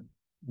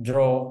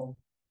draw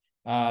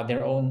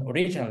their own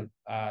original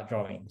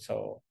drawing.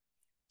 So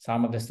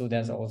some of the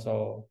students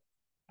also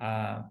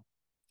uh,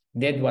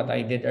 did what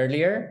I did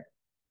earlier.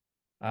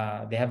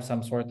 They have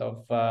some sort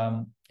of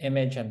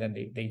image and then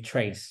they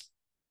trace.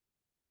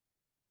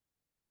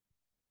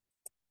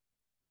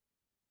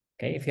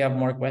 Okay, if you have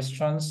more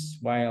questions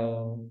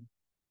while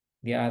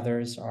the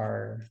others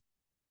are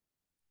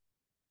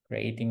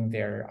creating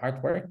their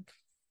artwork,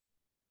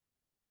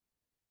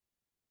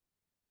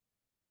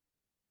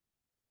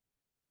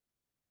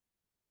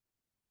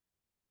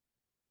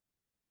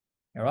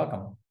 you're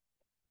welcome.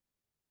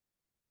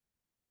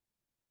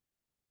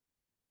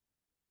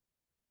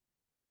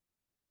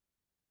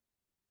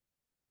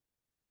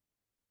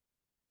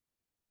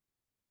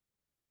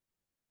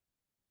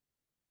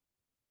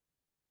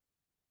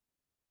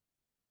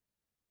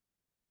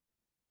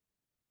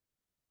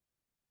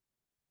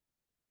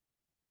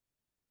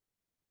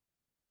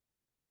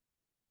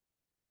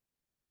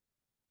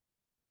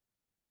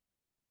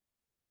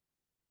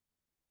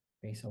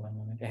 Okay, so one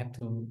moment. I have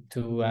to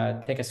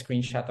take a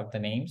screenshot of the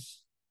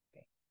names.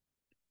 Okay.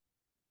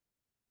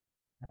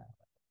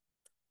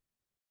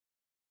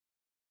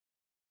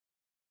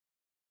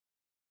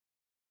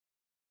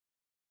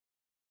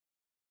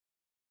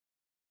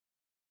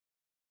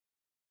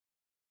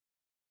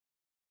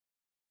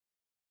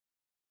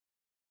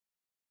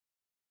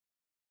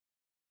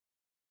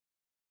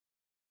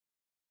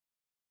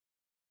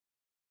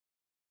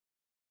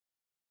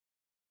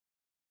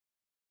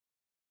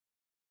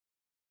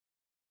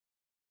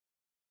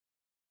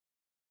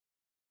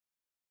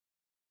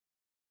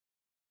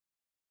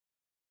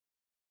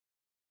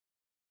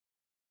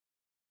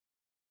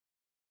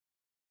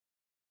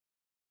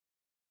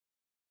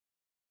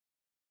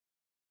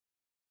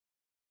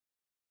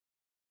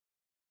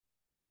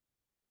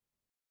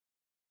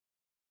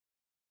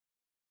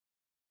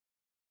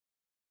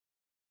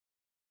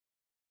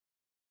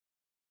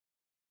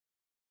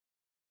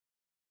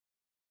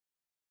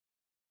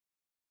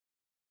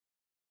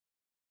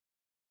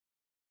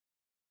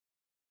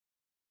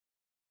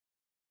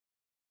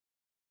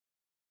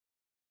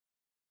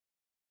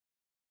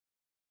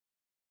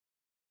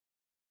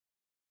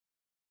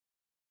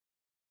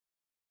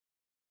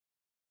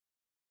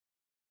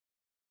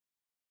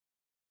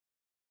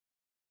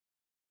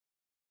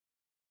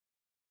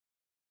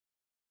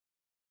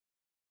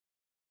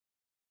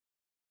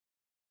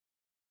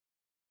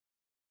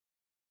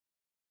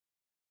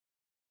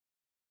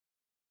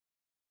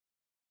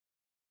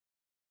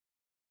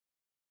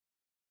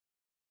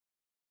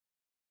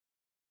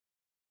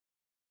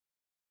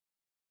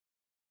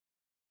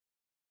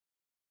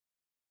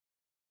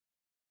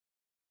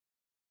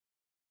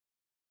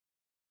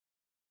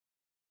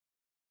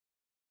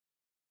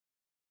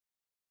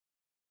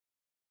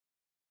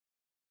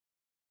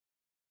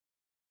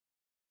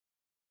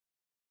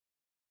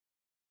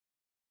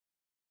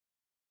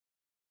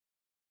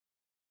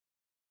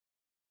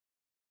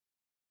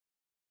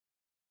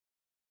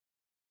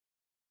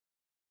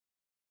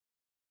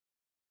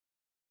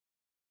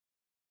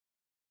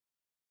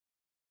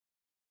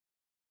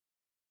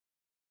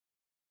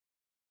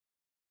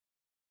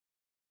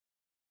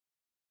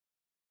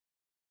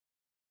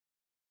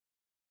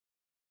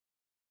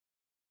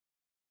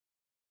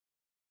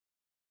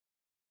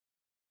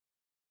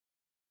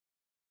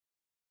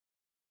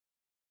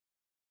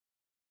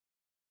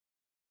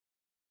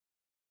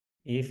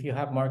 If you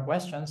have more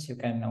questions, you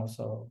can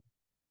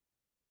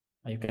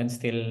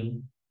still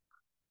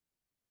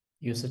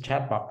use the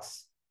chat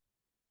box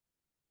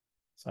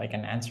so I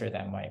can answer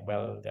them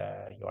while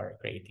you are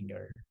creating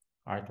your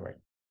artwork.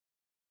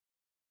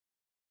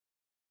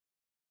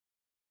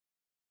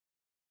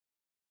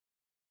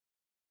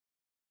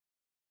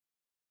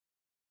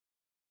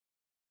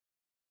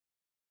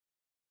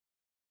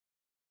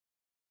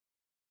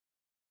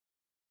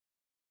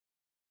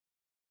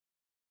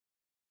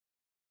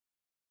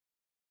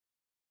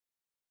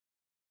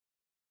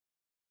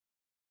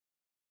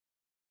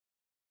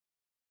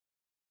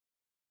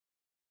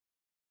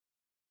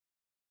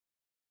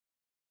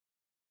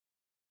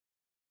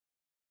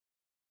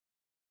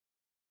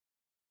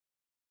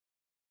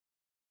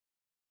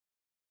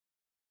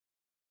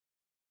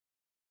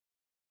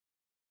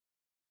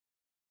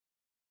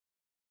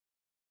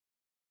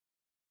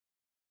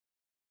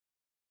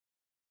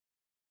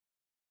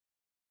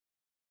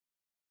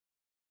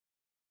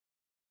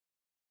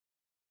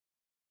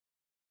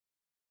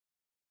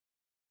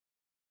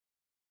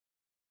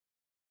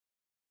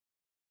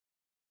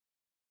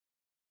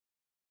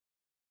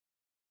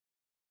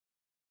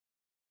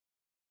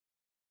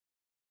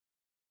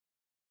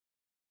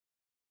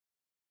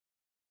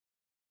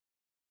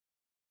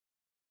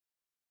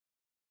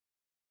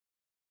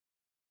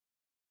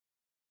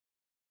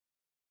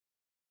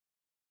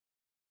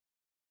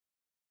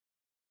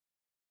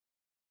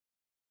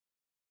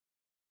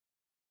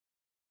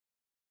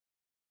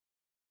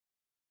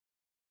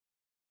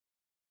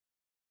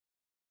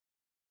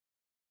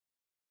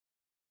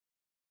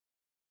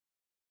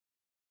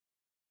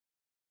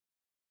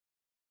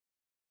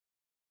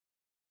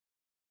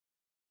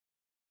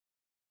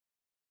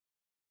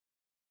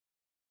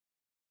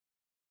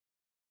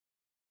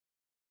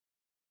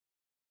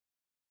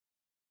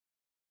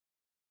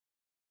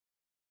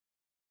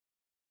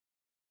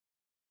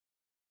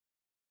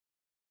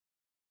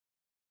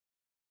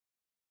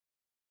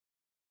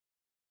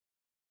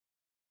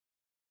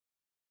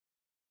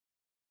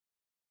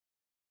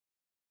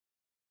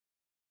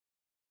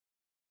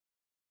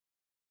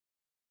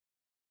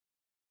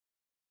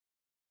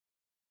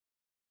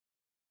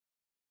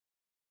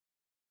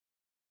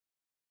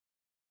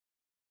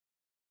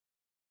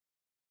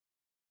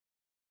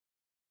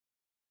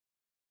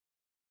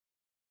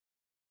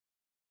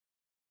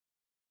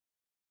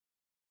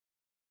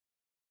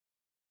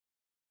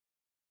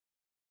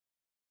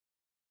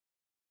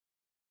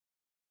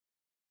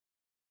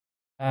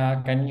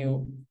 Can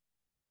you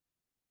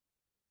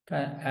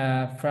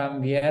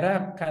from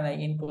Viera, can I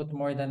input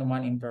more than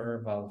one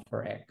interval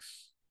for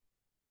X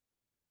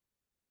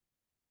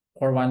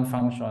or one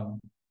function?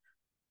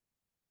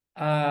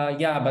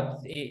 Yeah, but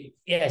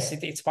yes,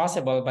 it's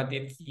possible, but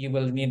you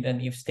will need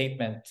an if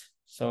statement.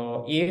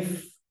 So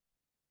if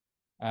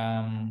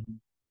um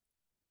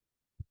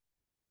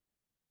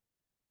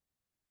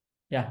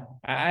yeah,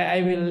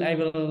 I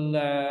will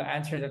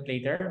answer that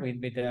later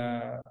with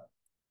the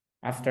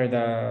after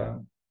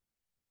the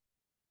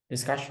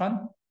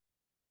discussion.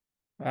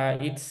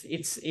 It's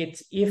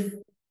if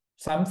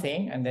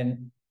something, and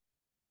then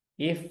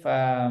if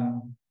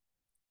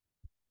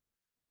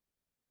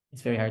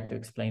it's very hard to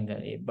explain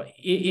that, but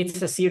it's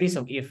a series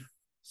of if.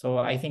 So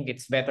I think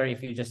it's better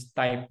if you just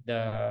type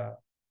the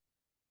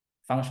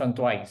function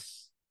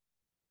twice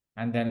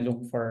and then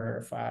look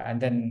for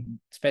and then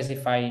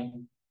specify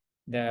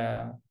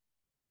the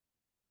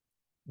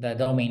the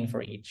domain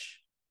for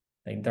each,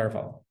 the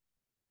interval.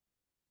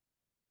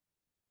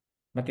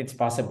 But it's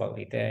possible.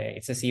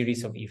 It's a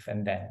series of if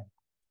and then.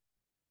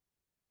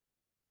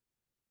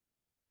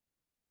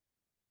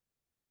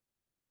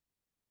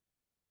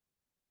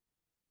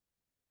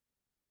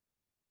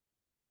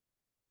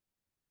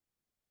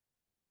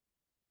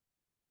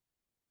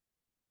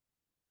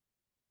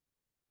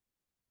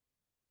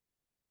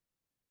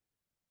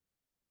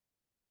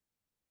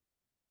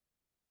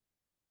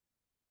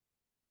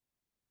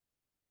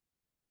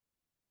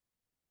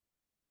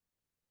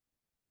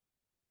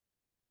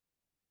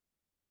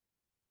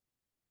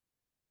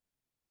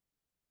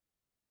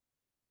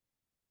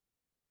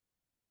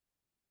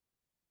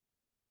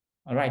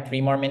 All right,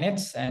 3 more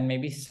minutes, and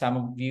maybe some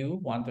of you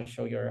want to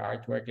show your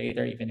artwork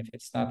later, even if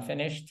it's not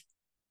finished.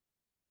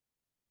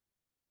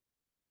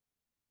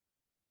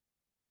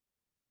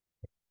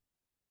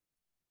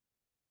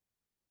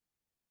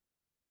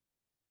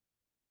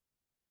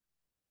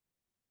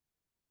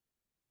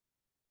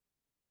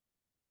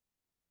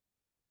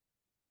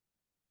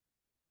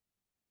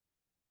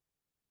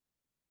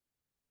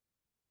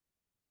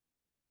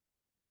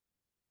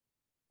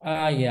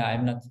 Yeah,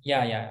 I'm not.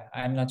 Yeah,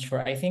 I'm not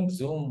sure. I think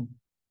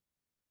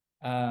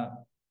Uh,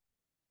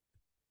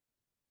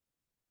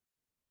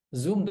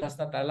 Zoom does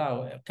not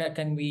allow.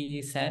 Can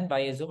we send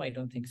via Zoom? I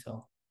don't think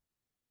so.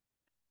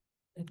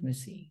 Let me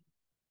see.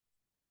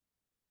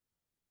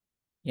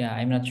 Yeah,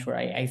 I'm not sure.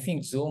 I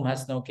think Zoom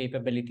has no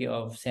capability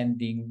of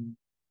sending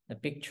the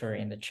picture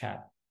in the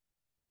chat.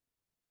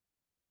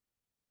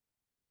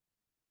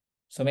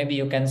 So maybe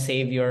you can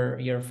save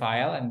your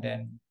file and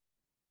then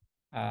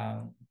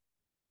um,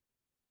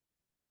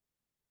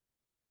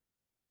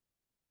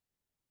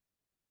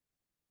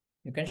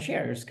 you can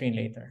share your screen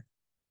later.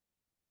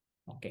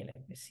 Okay,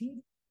 let me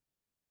see.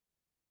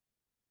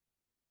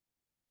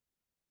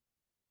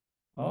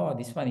 Oh,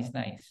 this one is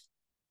nice.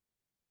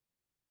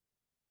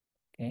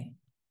 Okay.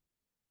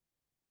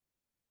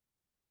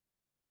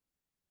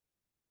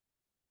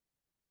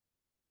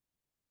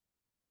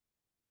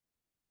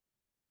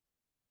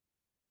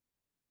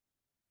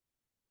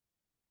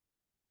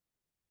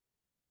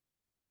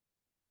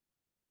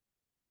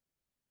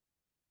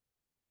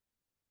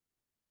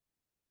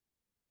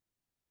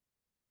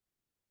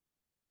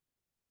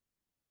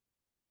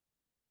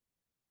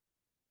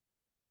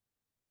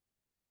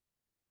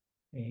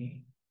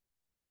 Okay.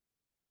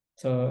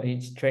 So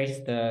it's trace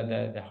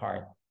the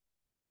heart.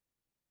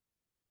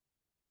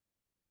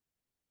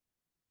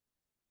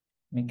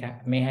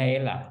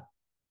 Mihaela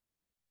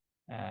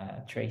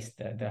trace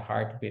the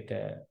heart with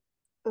the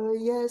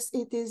Yes,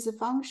 it is a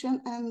function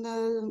and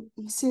a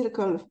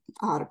circle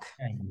arc.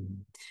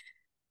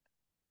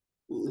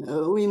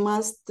 We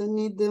must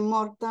need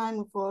more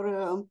time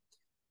for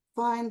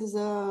find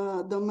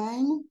the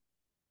domain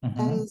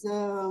and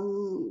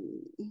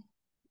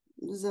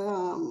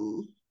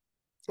the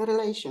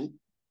relation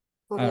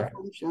for All the right.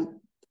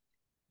 function.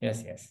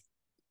 Yes.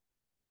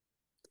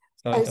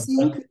 So I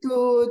think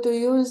to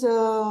use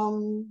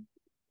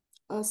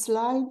a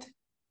slide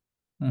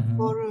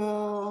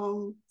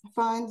for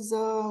find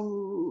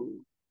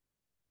the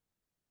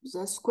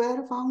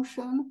square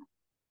function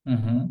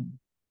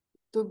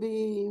to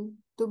be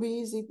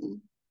easy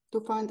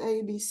to find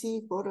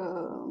ABC for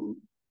a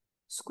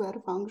square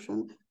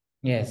function.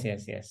 Yes.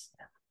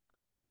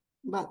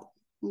 But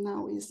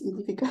now it's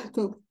difficult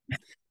to.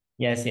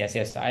 Yes.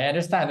 I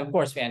understand. Of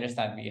course, we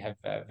understand we have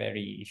a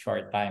very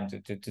short time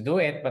to do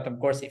it. But of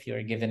course, if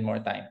you're given more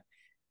time,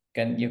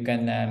 you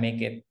can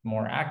make it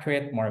more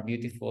accurate, more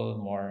beautiful,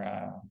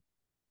 more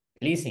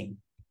pleasing.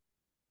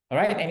 All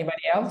right.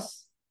 Anybody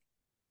else?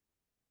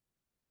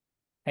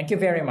 Thank you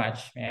very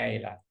much,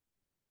 Mihaela.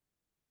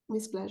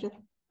 With pleasure.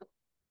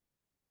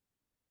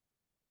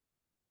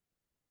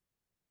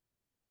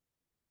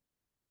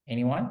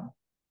 Anyone?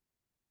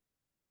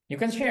 You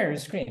can share your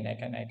screen.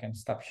 I can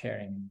stop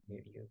sharing.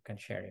 You can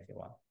share if you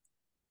want.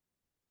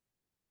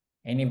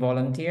 Any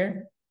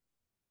volunteer?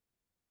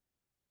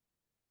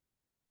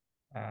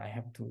 I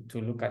have to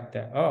look at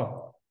the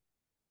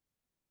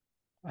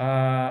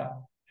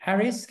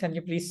Harris, can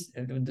you please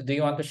do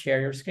you want to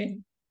share your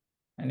screen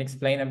and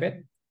explain a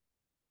bit?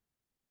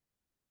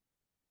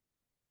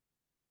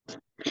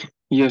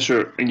 Yeah,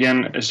 sure.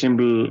 Again, a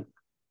simple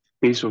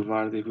piece of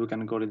art, if we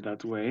can call it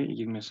that way.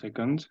 Give me a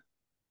second.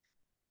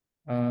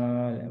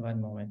 One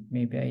moment.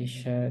 Maybe I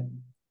should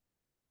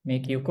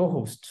make you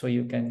co-host so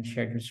you can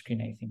share your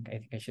screen. I think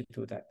I should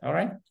do that. All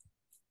right.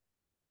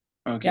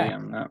 Okay, Yeah.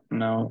 and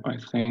now I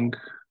think,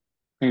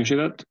 can you see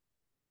that?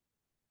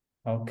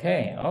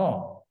 Okay.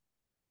 Oh,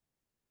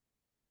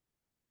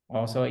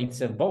 also it's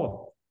a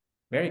both.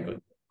 Very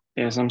good.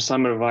 Yeah, some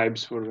summer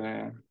vibes for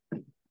the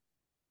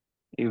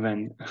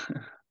event.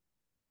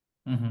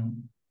 Mm-hmm.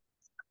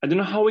 I don't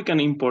know how we can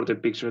import a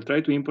picture. Try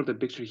to import a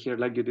picture here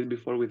like you did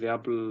before with the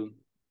Apple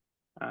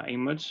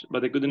image,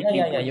 but I couldn't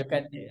Yeah. import. You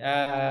can.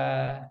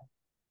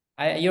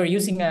 You're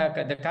using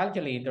the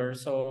calculator,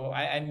 so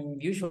I'm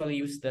usually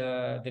use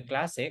the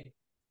classic.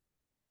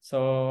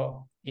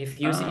 So if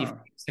you Ah, use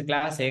the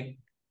classic,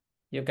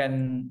 you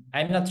can.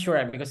 I'm not sure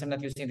because I'm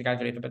not using the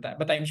calculator,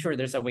 but I'm sure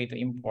there's a way to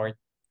import.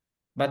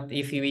 But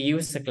if we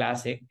use the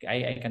classic,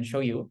 I can show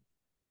you.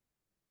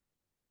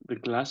 the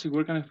classic.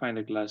 Where can I find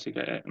the classic?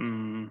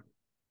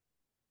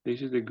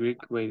 This is the Greek.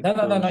 Wait, No.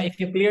 close. If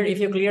you clear it,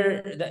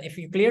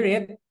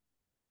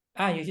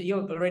 you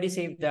already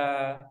saved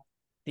the.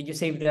 Did you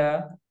save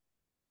the?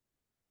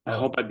 I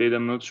hope Oh, I did.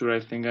 I'm not sure. I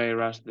think I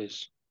erased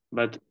this.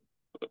 But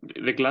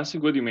the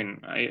classic. What do you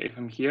mean? If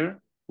I'm here,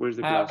 where's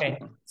the classic okay.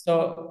 one?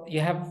 So you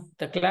have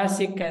the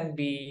classic can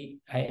be.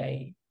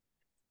 Wait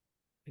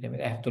a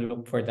minute, I have to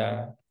look for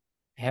the.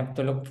 I have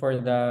to look for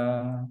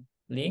the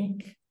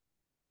link.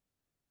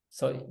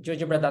 So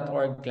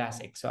geogebra.org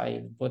classic. So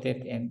I put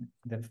it in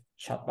the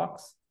chat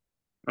box.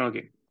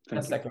 Okay,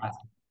 That's thank you. the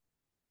classic.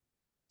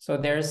 So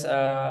there's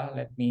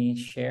let me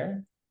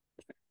share.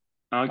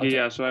 Okay, Okay.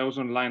 yeah. So I was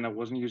online. I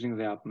wasn't using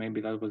the app.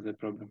 Maybe that was the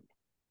problem.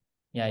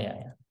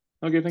 Yeah.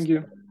 Okay, thank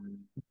you.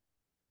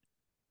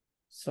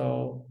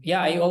 So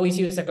yeah, I always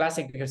use the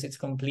classic because it's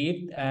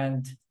complete.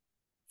 And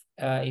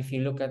if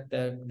you look at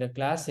the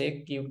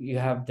classic, you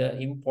have the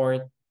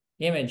import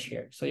image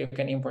here. So you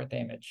can import the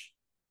image.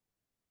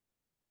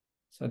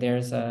 So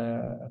there's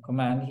a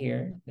command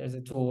here. There's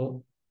a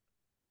tool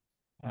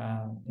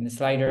in the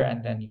slider,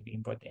 and then you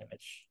import the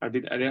image. I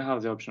didn't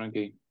have the option.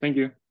 Okay, thank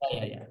you.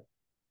 Yeah.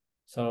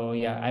 So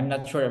yeah, I'm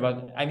not sure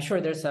about. I'm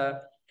sure there's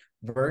a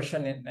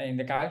version in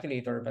the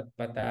calculator,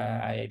 but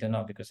I don't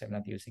know because I'm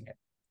not using it.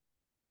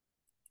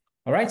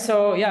 All right.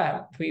 So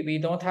yeah, we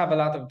don't have a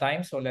lot of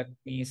time, so let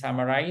me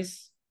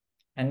summarize.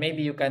 And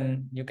maybe you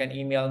can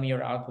email me your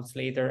outputs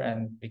later,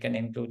 and we can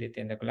include it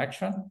in the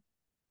collection.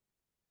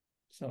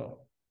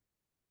 So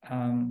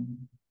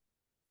um,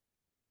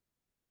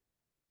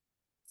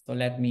 so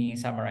let me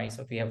summarize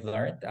what we have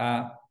learned.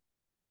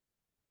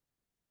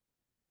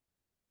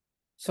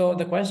 So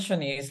the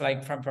question is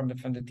like from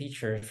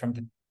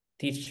the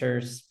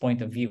teacher's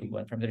point of view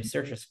and from the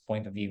researcher's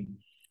point of view.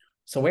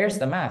 So where's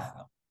the math?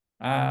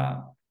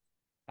 Uh,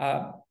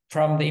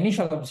 from the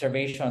initial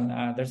observation,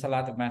 there's a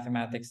lot of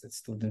mathematics that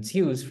students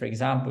use. For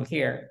example,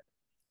 here,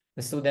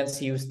 the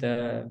students use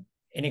the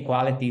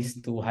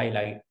inequalities to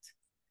highlight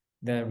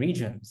the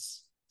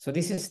regions. So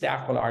this is the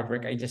actual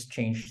artwork. I just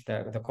changed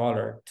the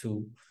color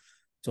to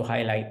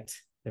highlight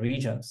the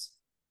regions.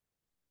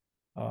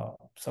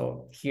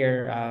 So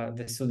here,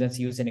 the students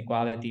use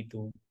inequality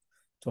to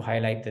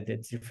highlight the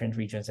different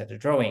regions that they're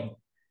drawing.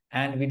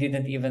 And we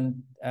didn't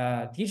even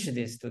teach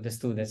this to the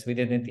students. We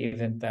didn't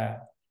even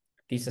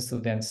teach the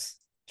students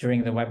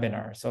during the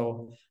webinar.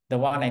 So the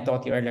one I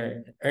taught you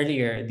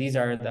earlier, these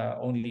are the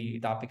only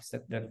topics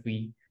that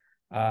we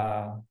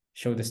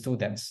show the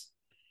students.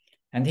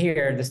 And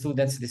here, the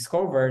students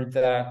discovered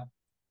that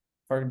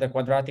for the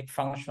quadratic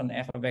function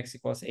f of x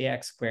equals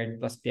ax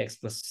squared plus bx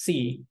plus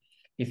c,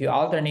 if you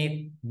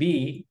alternate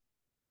b,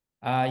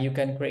 you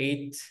can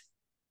create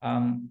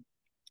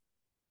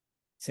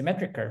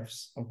symmetric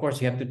curves. Of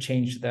course, you have to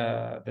change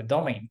the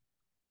domain.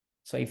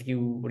 So if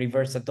you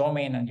reverse the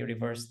domain and you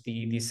reverse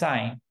the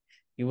sign,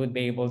 you would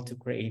be able to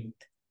create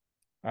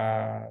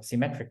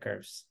symmetric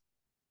curves.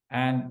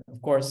 And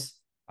of course,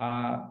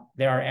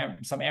 there are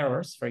some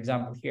errors. For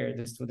example, here,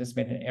 the students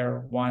made an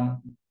error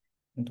 1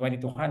 in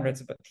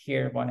 2200s, but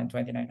here 1 in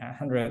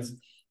 2900s.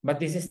 But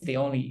this is the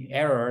only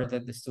error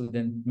that the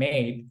student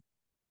made,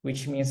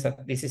 which means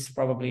that this is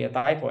probably a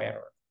typo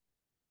error.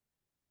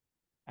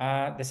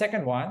 The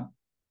second one,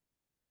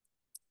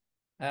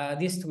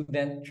 this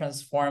student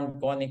transformed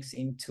conics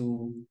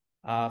into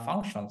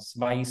functions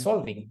by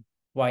solving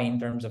y in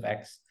terms of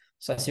x.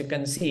 So as you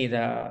can see,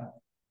 the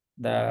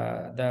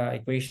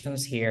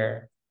equations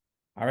here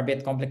are a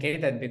bit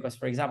complicated because,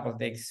 for example,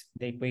 the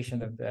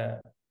equation of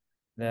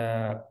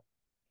the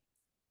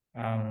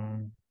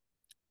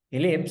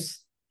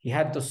ellipse, he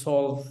had to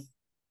solve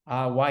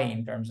y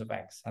in terms of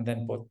x and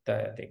then put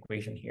the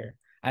equation here.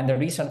 And the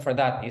reason for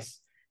that is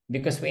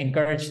because we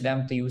encourage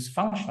them to use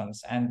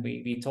functions, and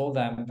we told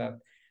them that,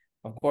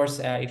 of course,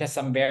 it has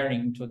some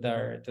bearing to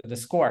the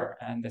score,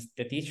 and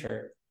the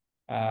teacher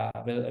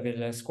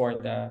will score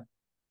the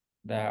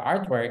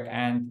artwork,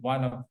 and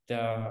one of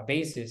the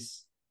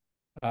basis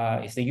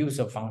is the use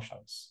of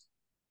functions.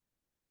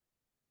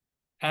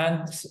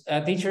 And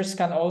teachers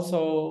can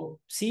also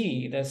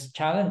see the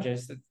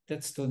challenges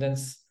that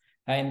students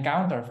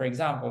encounter. For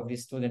example,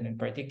 this student in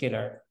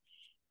particular,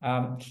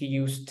 he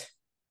used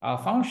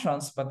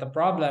functions, but the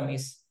problem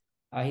is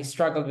he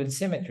struggled with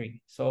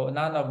symmetry. So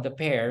none of the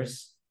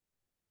pairs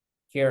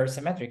here are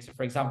symmetric. So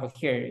for example,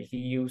 here he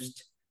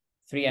used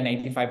 3 and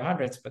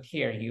 8500ths, but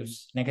here he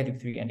used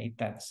 -3 and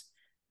 8/10ths.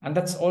 And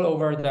that's all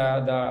over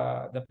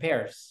the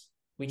pairs,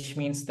 which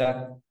means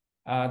that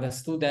the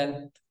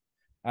student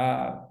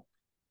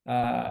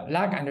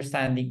lack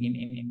understanding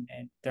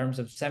in terms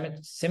of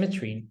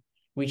symmetry,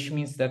 which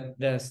means that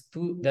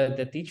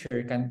the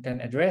teacher can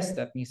address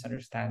that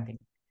misunderstanding,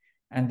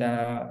 and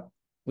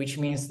which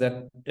means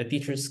that the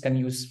teachers can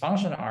use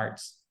function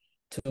arts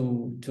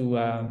to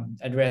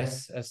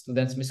address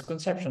students'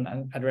 misconception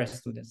and address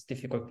students'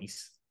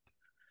 difficulties.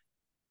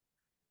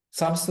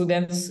 Some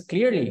students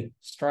clearly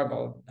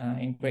struggle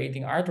in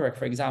creating artwork.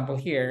 For example,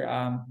 here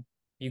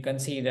you can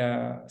see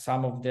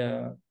some of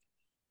the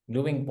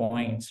gluing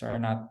points are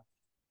not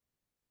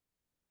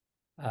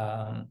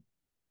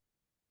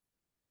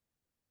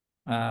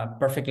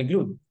perfectly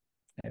glued.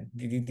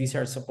 These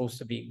are supposed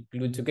to be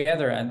glued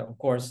together, and of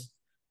course,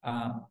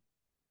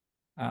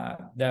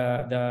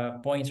 the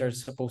points are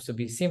supposed to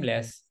be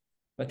seamless.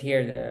 But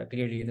here,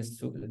 clearly,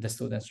 the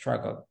students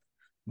struggled.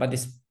 But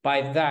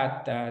despite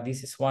that,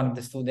 this is one of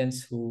the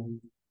students who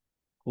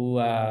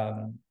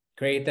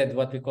created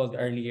what we called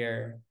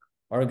earlier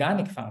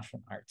organic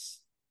function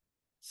arts.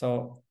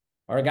 So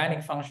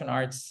organic function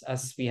arts,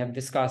 as we have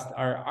discussed,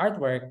 are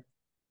artwork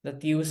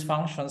that use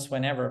functions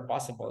whenever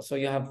possible. So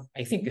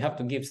I think you have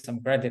to give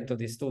some credit to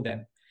the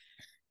student,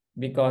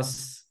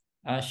 because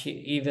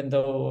even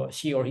though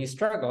she or he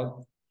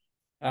struggled,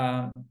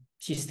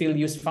 she still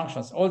used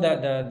functions. All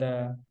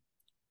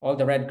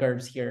the red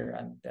curves here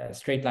and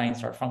straight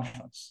lines are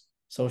functions.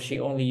 So she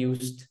only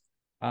used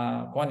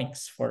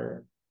conics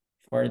for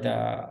the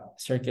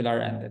circular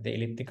and the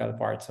elliptical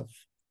parts of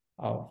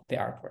the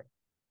artwork.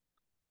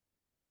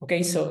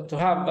 Okay, so to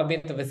have a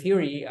bit of a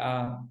theory,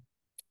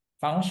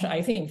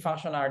 I think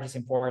function art is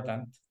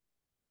important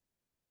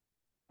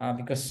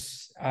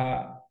because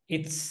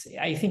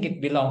I think it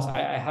belongs.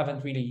 I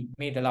haven't really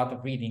made a lot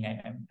of reading.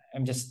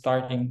 I'm just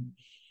starting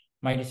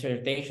my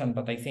dissertation,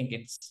 but I think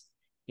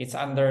it's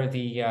under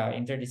the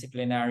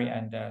interdisciplinary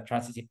and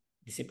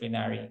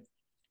transdisciplinary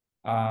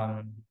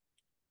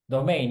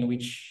domain,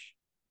 which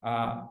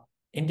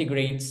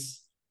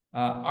integrates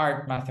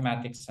art,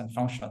 mathematics, and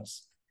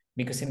functions.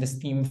 Because in the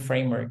STEAM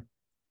framework,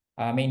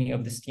 many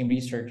of the STEAM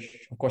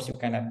research, of course, you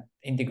cannot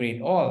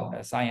integrate all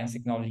science,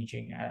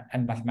 technology,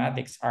 and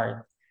mathematics,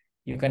 art.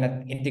 You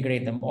cannot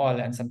integrate them all,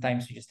 and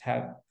sometimes you just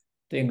have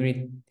to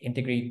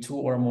integrate 2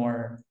 or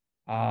more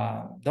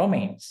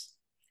domains.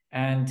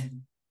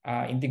 And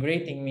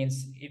integrating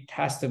means it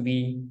has to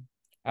be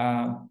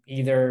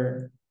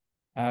either,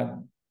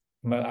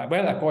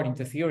 well, according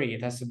to theory,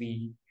 it has to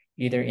be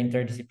either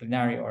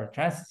interdisciplinary or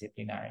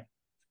transdisciplinary.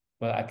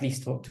 Well, at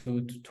least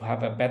to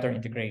have a better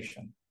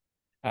integration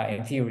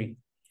in theory.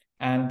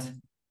 And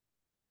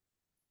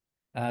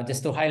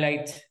just to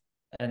highlight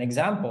an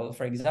example,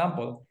 for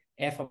example,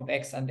 f of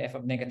x and f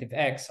of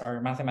 -x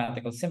are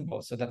mathematical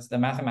symbols. So that's the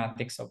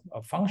mathematics of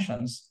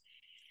functions.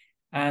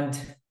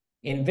 And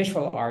in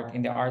visual art,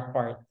 in the art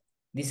part,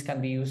 this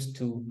can be used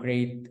to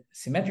create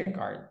symmetric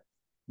art,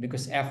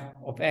 because f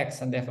of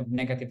x and f of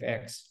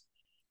 -x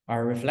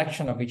are a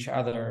reflection of each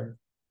other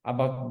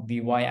about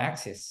the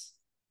y-axis.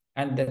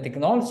 And the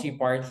technology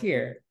part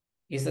here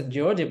is that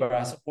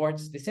GeoGebra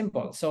supports the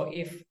symbol. So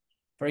if,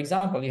 for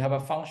example, you have a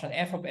function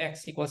f of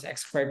x equals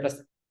x squared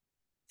plus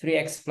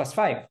 3x plus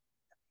 5,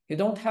 you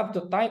don't have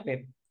to type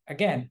it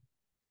again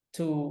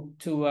to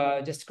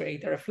just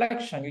create a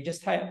reflection. You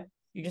just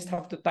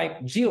have to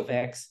type g of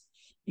x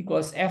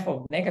equals f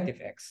of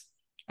 -x,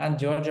 and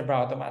GeoGebra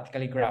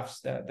automatically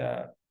graphs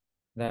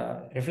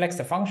reflects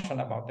the function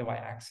about the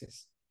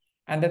y-axis.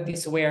 And that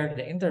is where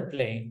the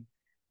interplay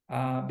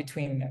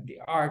between the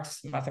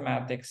arts,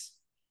 mathematics,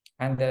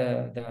 and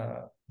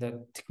the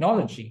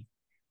technology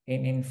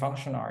in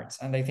function arts.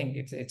 And I think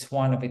it's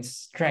one of its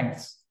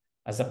strengths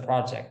as a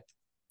project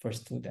for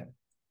students.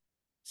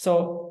 So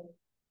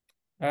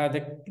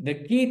the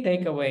key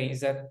takeaway is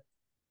that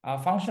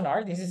function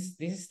art, this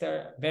is the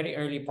very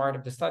early part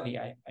of the study.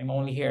 I'm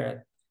only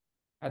here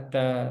at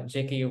the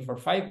JKU for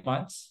 5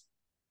 months.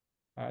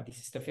 This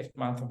is the 5th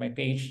month of my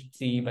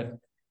PhD, but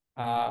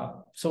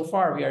so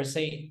far we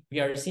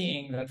are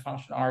seeing that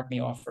function art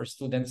may offer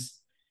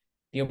students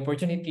the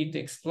opportunity to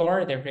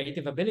explore their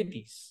creative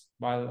abilities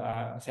while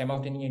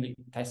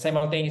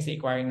simultaneously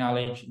acquiring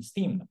knowledge in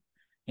STEAM,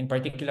 in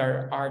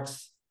particular arts,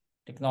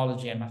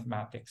 technology, and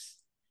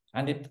mathematics.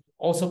 And it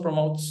also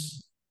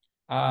promotes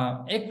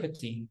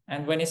equity.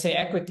 And when I say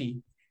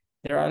equity,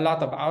 there are a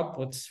lot of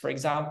outputs, for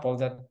example,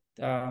 that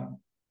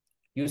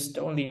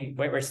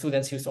where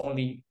students use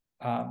only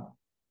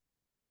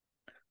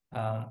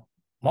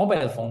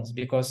mobile phones,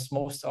 because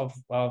most of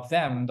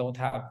them don't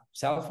have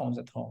cell phones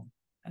at home.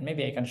 And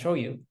maybe I can show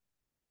you.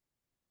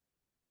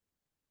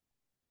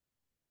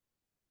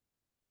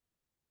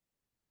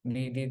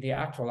 the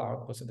actual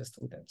outputs of the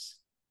students.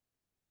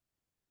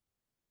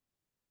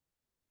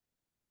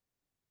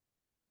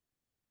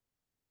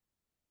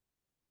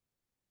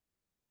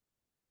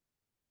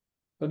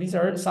 So these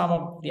are some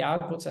of the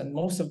outputs, and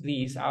most of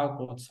these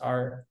outputs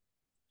are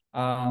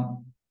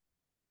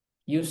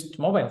used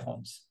mobile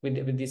phones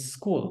with this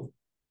school,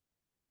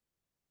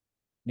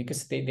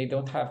 because they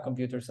don't have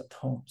computers at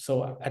home.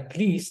 So at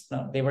least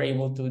they were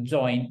able to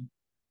join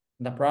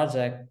the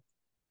project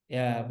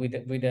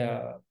with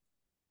a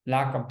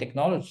lack of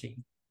technology,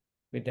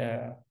 with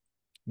a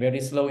very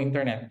slow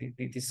internet.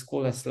 This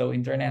school has slow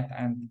internet,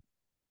 and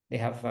they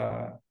have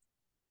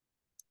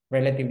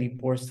relatively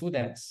poor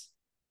students.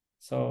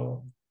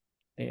 So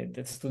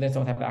the students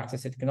don't have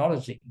access to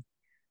technology,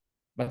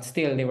 but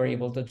still they were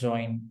able to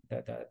join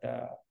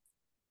the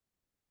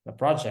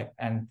project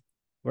and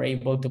were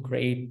able to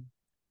create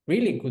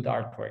really good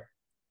artwork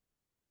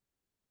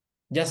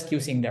just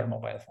using their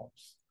mobile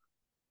phones.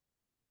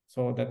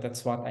 So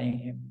that's what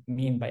I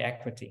mean by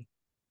equity.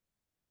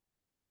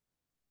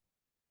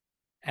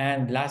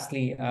 And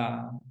lastly,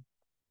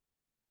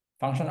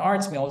 function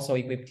arts may also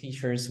equip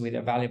teachers with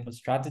a valuable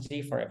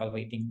strategy for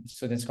evaluating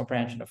students'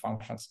 comprehension of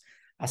functions,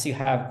 as you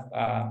have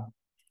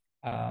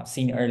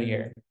seen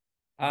earlier.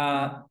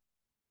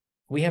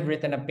 We have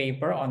written a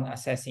paper on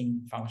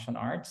assessing function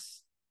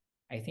arts.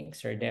 I think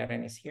Sir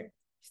Darren is here,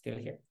 still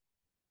here.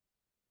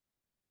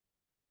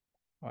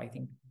 Oh, I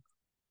think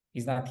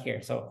he's not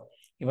here. So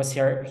he was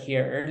here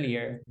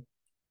earlier,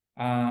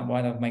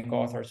 one of my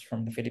co-authors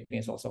from the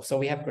Philippines also. So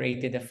we have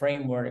created a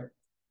framework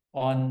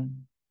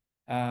on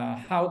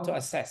how to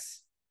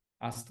assess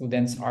a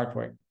student's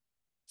artwork.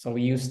 So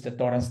we use the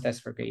Torrance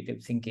test for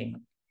creative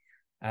thinking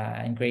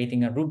and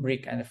creating a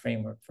rubric and a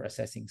framework for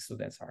assessing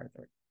students'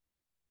 artwork.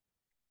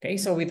 Okay,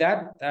 so with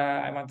that,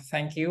 I want to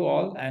thank you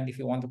all. And if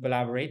you want to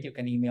collaborate, you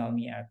can email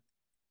me at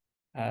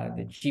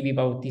the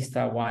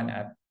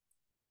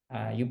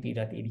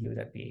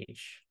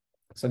gbbautista1@up.edu.ph.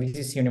 So this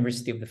is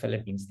University of the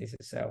Philippines. This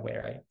is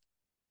where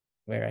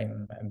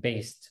I'm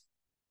based.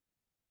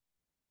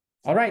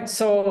 All right,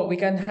 so we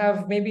can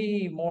have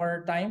maybe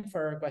more time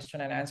for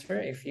question and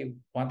answer. If you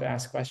want to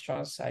ask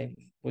questions, I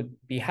would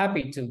be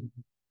happy to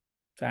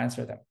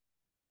answer them.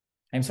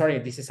 I'm sorry,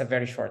 this is a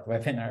very short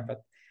webinar,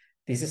 but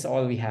this is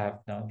all we have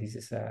now. This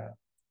is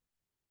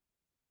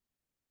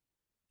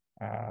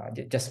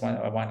just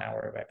a 1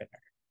 hour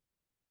webinar.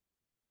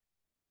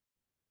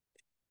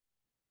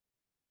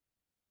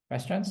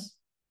 Questions?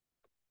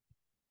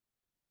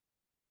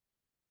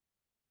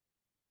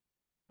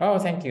 Oh,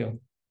 thank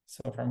you.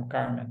 So from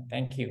Carmen,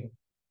 thank you.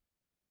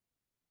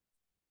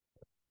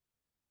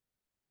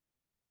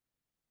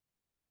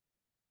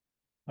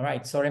 All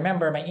right, so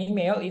remember my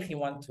email if you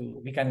want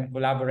to, we can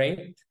collaborate.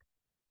 If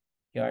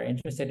you are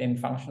interested in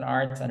function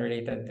arts and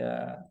related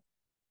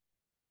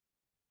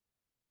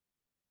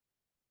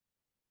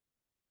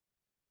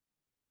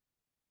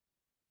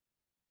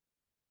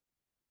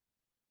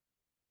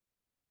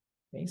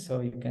okay,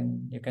 so you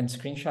can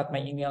screenshot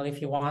my email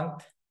if you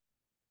want.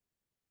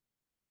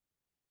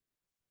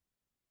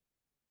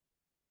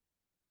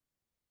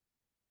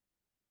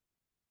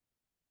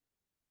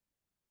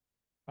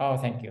 Oh,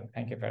 thank you.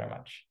 Thank you very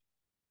much.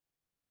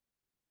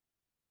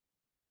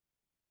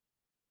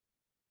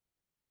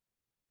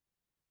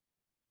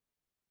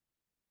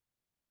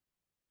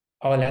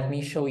 Oh, let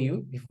me show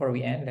you, before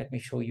we end, let me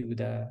show you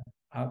the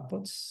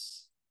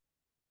outputs.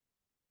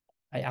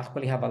 I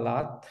actually have a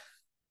lot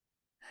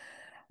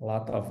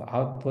of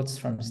outputs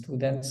from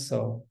students.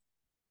 So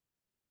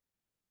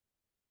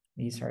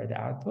these are the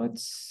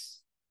outputs.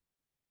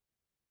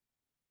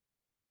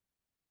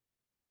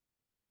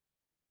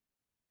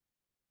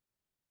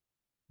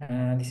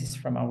 This is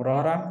from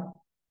Aurora.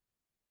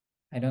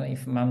 I don't know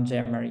if Ma'am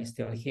Jemery is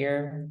still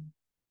here.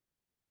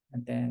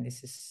 And then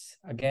this is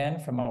again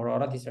from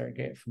Aurora. These are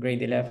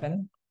grade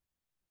 11.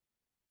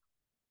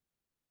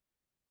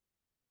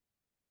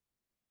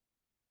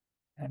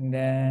 And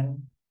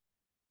then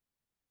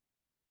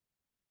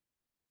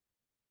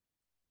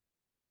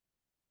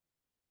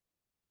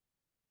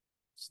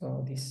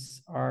so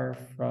these are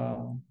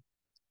from,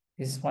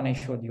 this is one I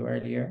showed you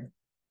earlier.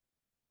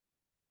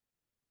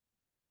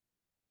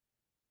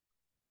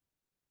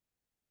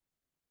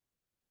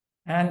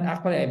 And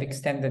actually I've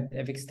extended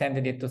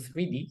it to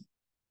 3D.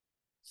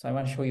 So I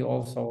want to show you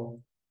also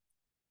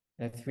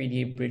the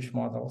 3D bridge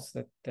models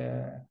that,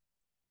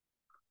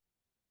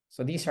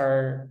 so these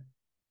are,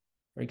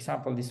 for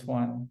example, this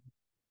one,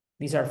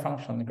 these are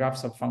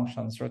graphs of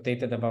functions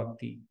rotated about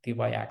the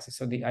y-axis.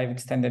 So I've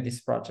extended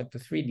this project to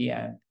 3D,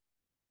 and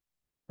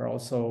we're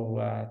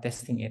also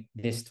testing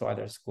this to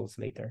other schools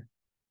later.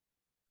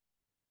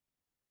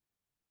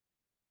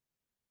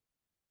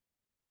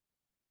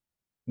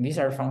 And these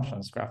are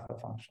graph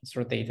of functions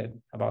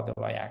rotated about the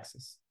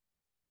y-axis.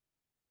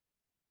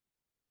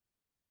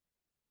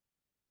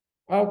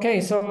 Okay,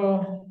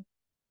 so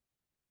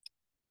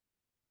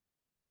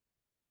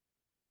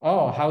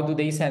how do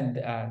they send?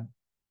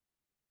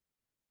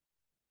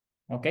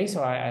 Okay,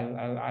 so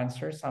I'll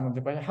answer some of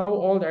the questions. How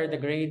old are the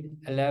grade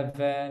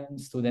 11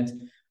 students?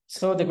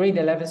 So the grade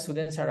 11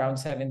 students are around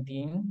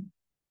 17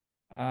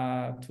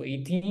 to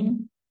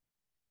 18,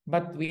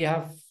 but we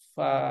have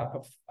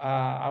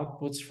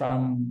outputs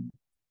from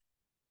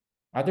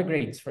other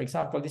grades. For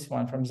example, this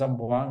one from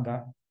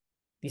Zamboanga.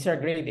 These are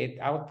grade 8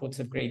 outputs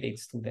of grade 8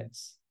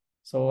 students.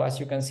 So as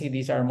you can see,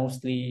 these are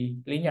mostly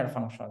linear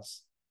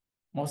functions,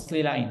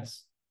 mostly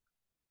lines.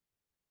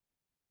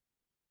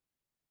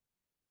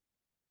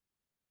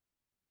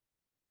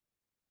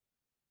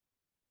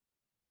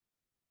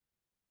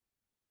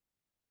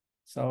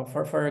 So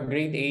for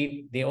grade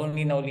 8, they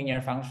only know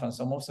linear functions.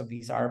 So most of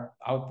these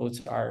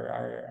outputs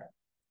are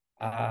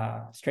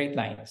straight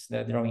lines.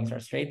 The drawings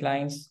are straight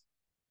lines.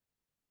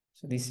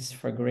 So this is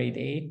for grade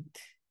 8.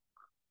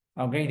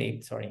 Oh, grade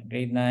 8, sorry,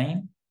 grade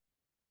 9.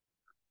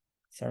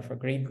 These are for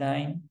grade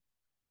 9.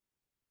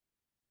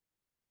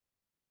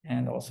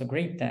 And also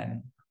grade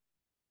 10.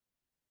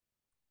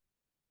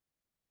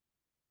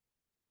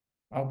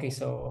 Okay,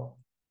 so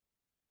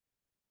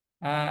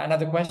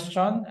another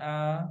question.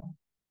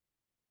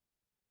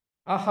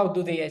 How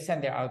do they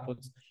send their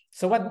outputs?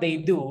 So what they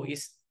do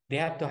is they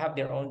have to have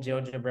their own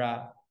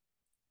GeoGebra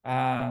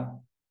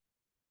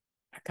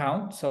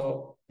account.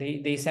 So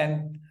they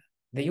send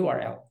the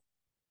URL.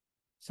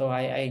 So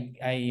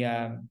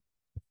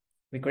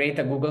we create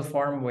a Google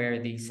form where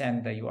they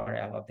send the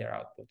URL of their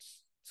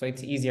outputs. So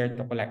it's easier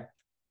to collect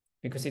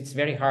because it's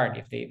very hard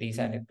if they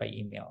send it by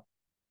email.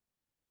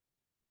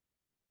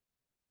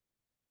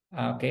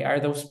 Okay, are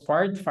those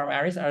part from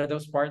Aris? Are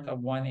those part of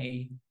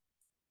 1A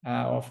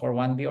or for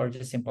 1B or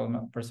just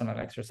simple personal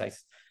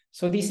exercise?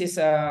 So this is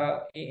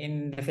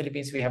in the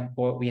Philippines we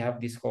have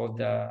this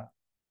called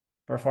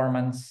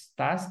performance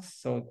tasks.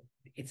 So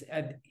it's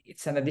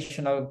an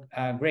additional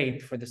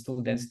grade for the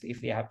students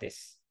if they have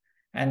this,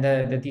 and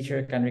the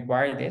teacher can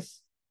require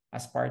this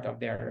as part of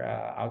their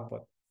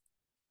output.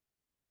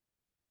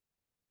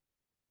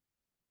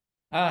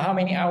 How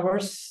many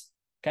hours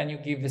can you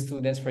give the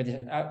students for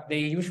this? They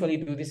usually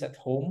do this at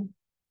home.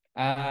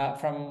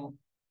 From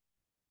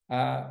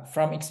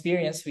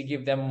experience, we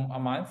give them a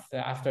month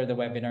after the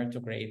webinar to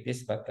create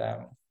this, but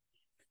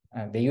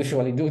they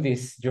usually do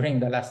this during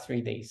the last 3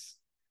 days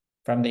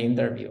from the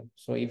interview.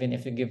 So even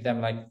if you give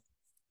them like,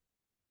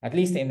 at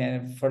least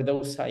for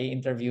those I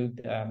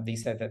interviewed, they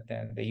said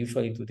that they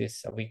usually do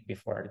this a week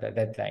before the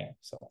deadline.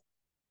 So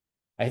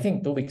I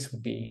think 2 weeks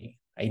would be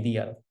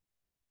ideal.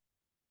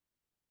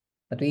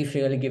 But we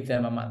usually give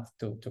them a month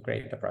to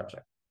create the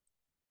project.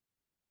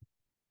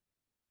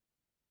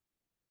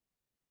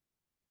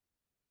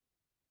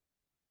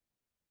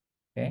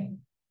 Okay.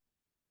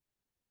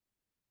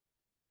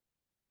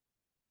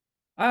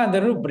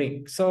 The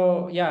rubric.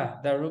 So yeah,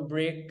 the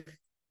rubric.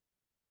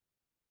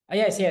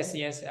 Yes.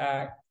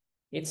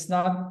 It's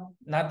not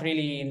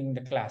really in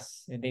the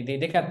class.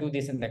 They can't do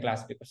this in the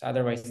class because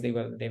otherwise they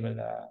will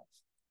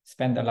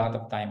spend a lot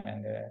of time,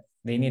 and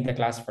they need the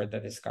class for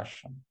the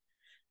discussion.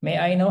 May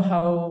I know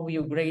how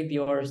you grade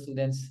your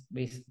students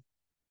based?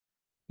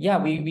 Yeah,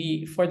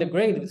 we for the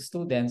grade of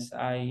students,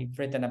 I've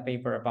written a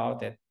paper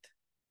about it,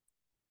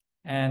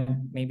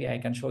 and maybe I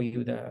can show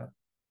you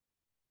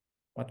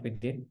what we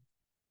did.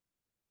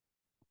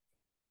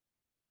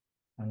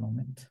 One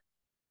moment.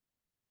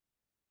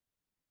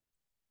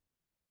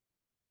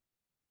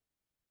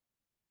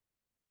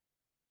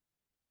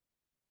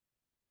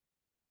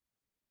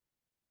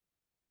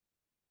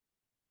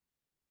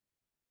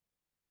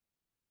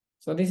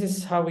 So this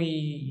is how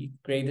we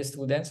grade the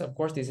students. Of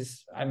course,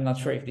 I'm not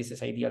sure if this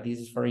is ideal. This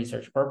is for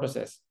research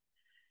purposes.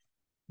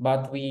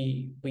 But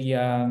we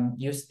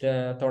used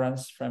the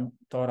Torrance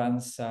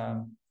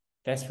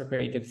test for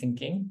creative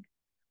thinking.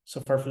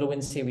 So for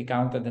fluency, we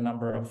counted the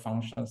number of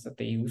functions that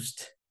they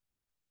used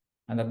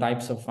and the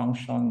types of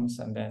functions.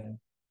 And then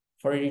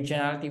for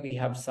originality, we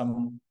have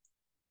some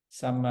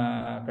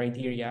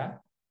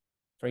criteria.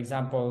 For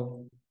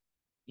example,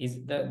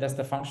 does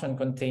the function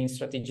contain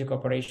strategic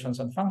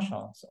operations on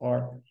functions,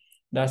 or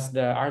does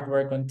the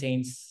artwork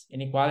contains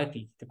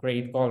inequality to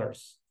create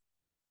colors?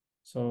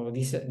 So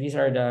these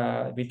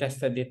are we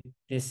tested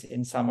this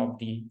in some of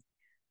the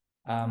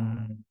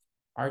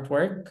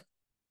artwork,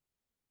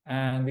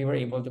 and we were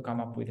able to come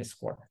up with a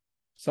score.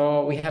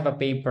 So we have a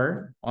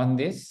paper on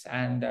this,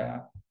 and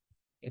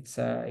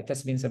it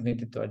has been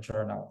submitted to a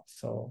journal.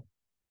 So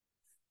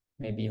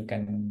maybe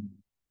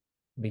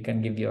we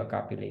can give you a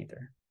copy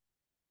later.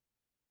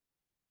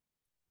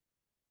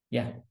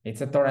 Yeah,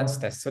 it's a Torrance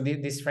test. So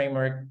this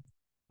framework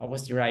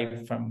was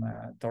derived from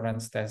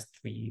Torrance test.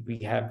 We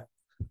have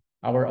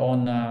our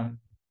own.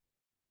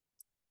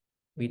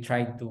 We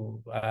tried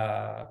to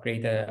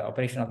create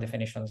operational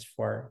definitions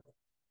for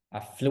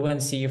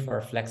fluency, for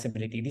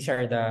flexibility. These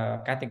are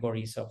the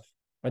categories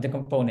or the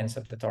components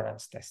of the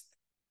Torrance test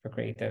for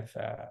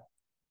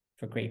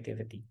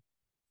creativity.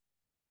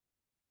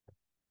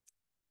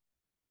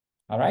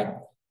 All right.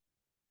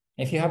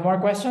 If you have more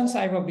questions,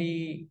 I will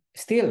be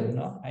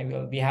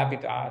happy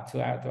to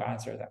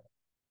answer them.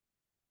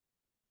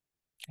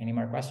 Any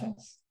more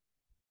questions?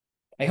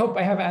 I hope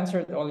I have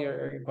answered all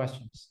your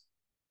questions.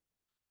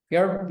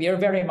 you're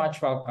very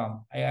much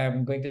welcome. I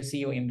am going to see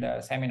you in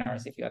the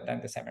seminars if you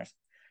attend the seminars.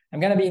 I'm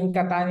gonna be in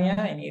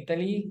Catania in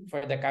Italy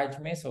for the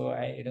CAGME, so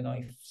I don't know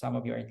if some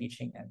of you are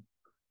teaching, and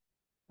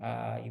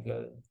you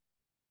will.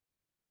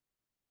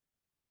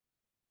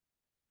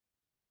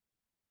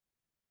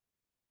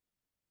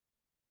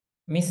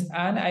 Miss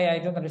Anne, I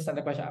don't understand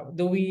the question.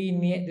 Do we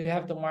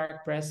have to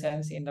mark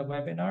presence in the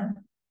webinar?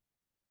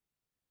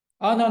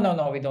 Oh,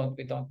 no, we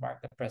don't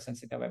mark the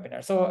presence in the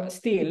webinar. So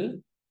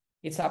still,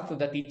 it's up to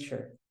the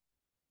teacher.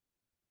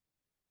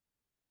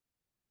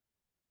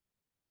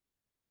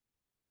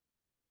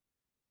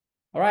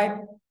 All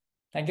right,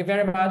 thank you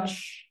very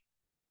much.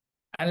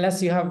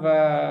 Unless you have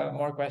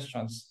more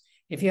questions.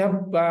 If you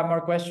have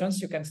more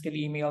questions, you can still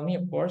email me,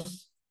 of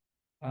course.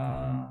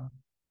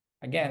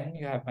 Again,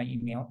 you have my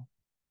email.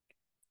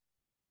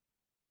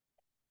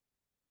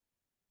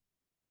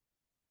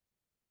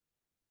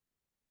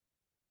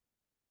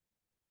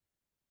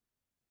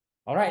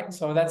 All right,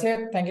 so that's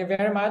it. Thank you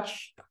very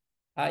much.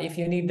 If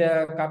you need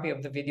a copy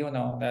of the video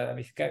now,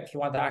 if you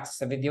want to access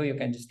the video, you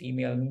can just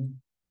email me.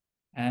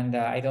 And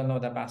I don't know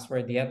the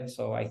password yet,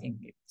 so I think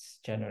it's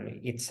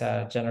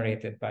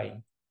generated by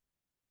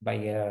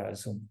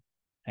Zoom.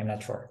 I'm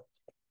not sure.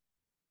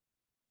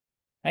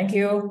 Thank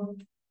you.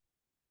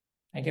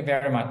 Thank you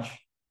very much.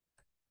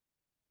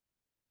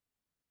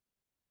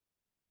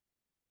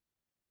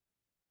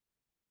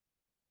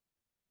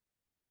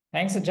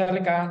 Thanks,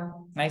 Angelica.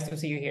 Nice to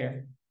see you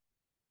here.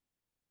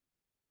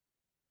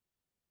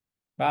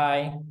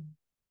 Bye.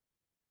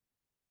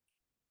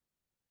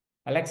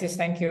 Alexis,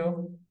 thank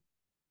you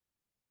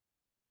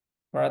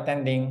for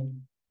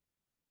attending.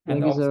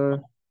 Thank you,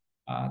 sir.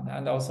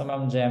 And also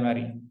Ma'am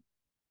Jemary.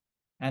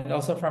 And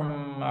also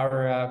from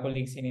our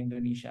colleagues in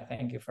Indonesia.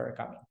 Thank you for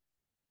coming.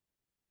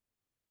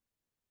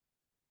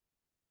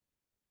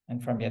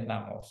 And from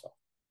Vietnam also.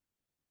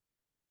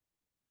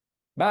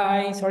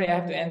 Bye. Sorry, I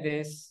have to end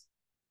this.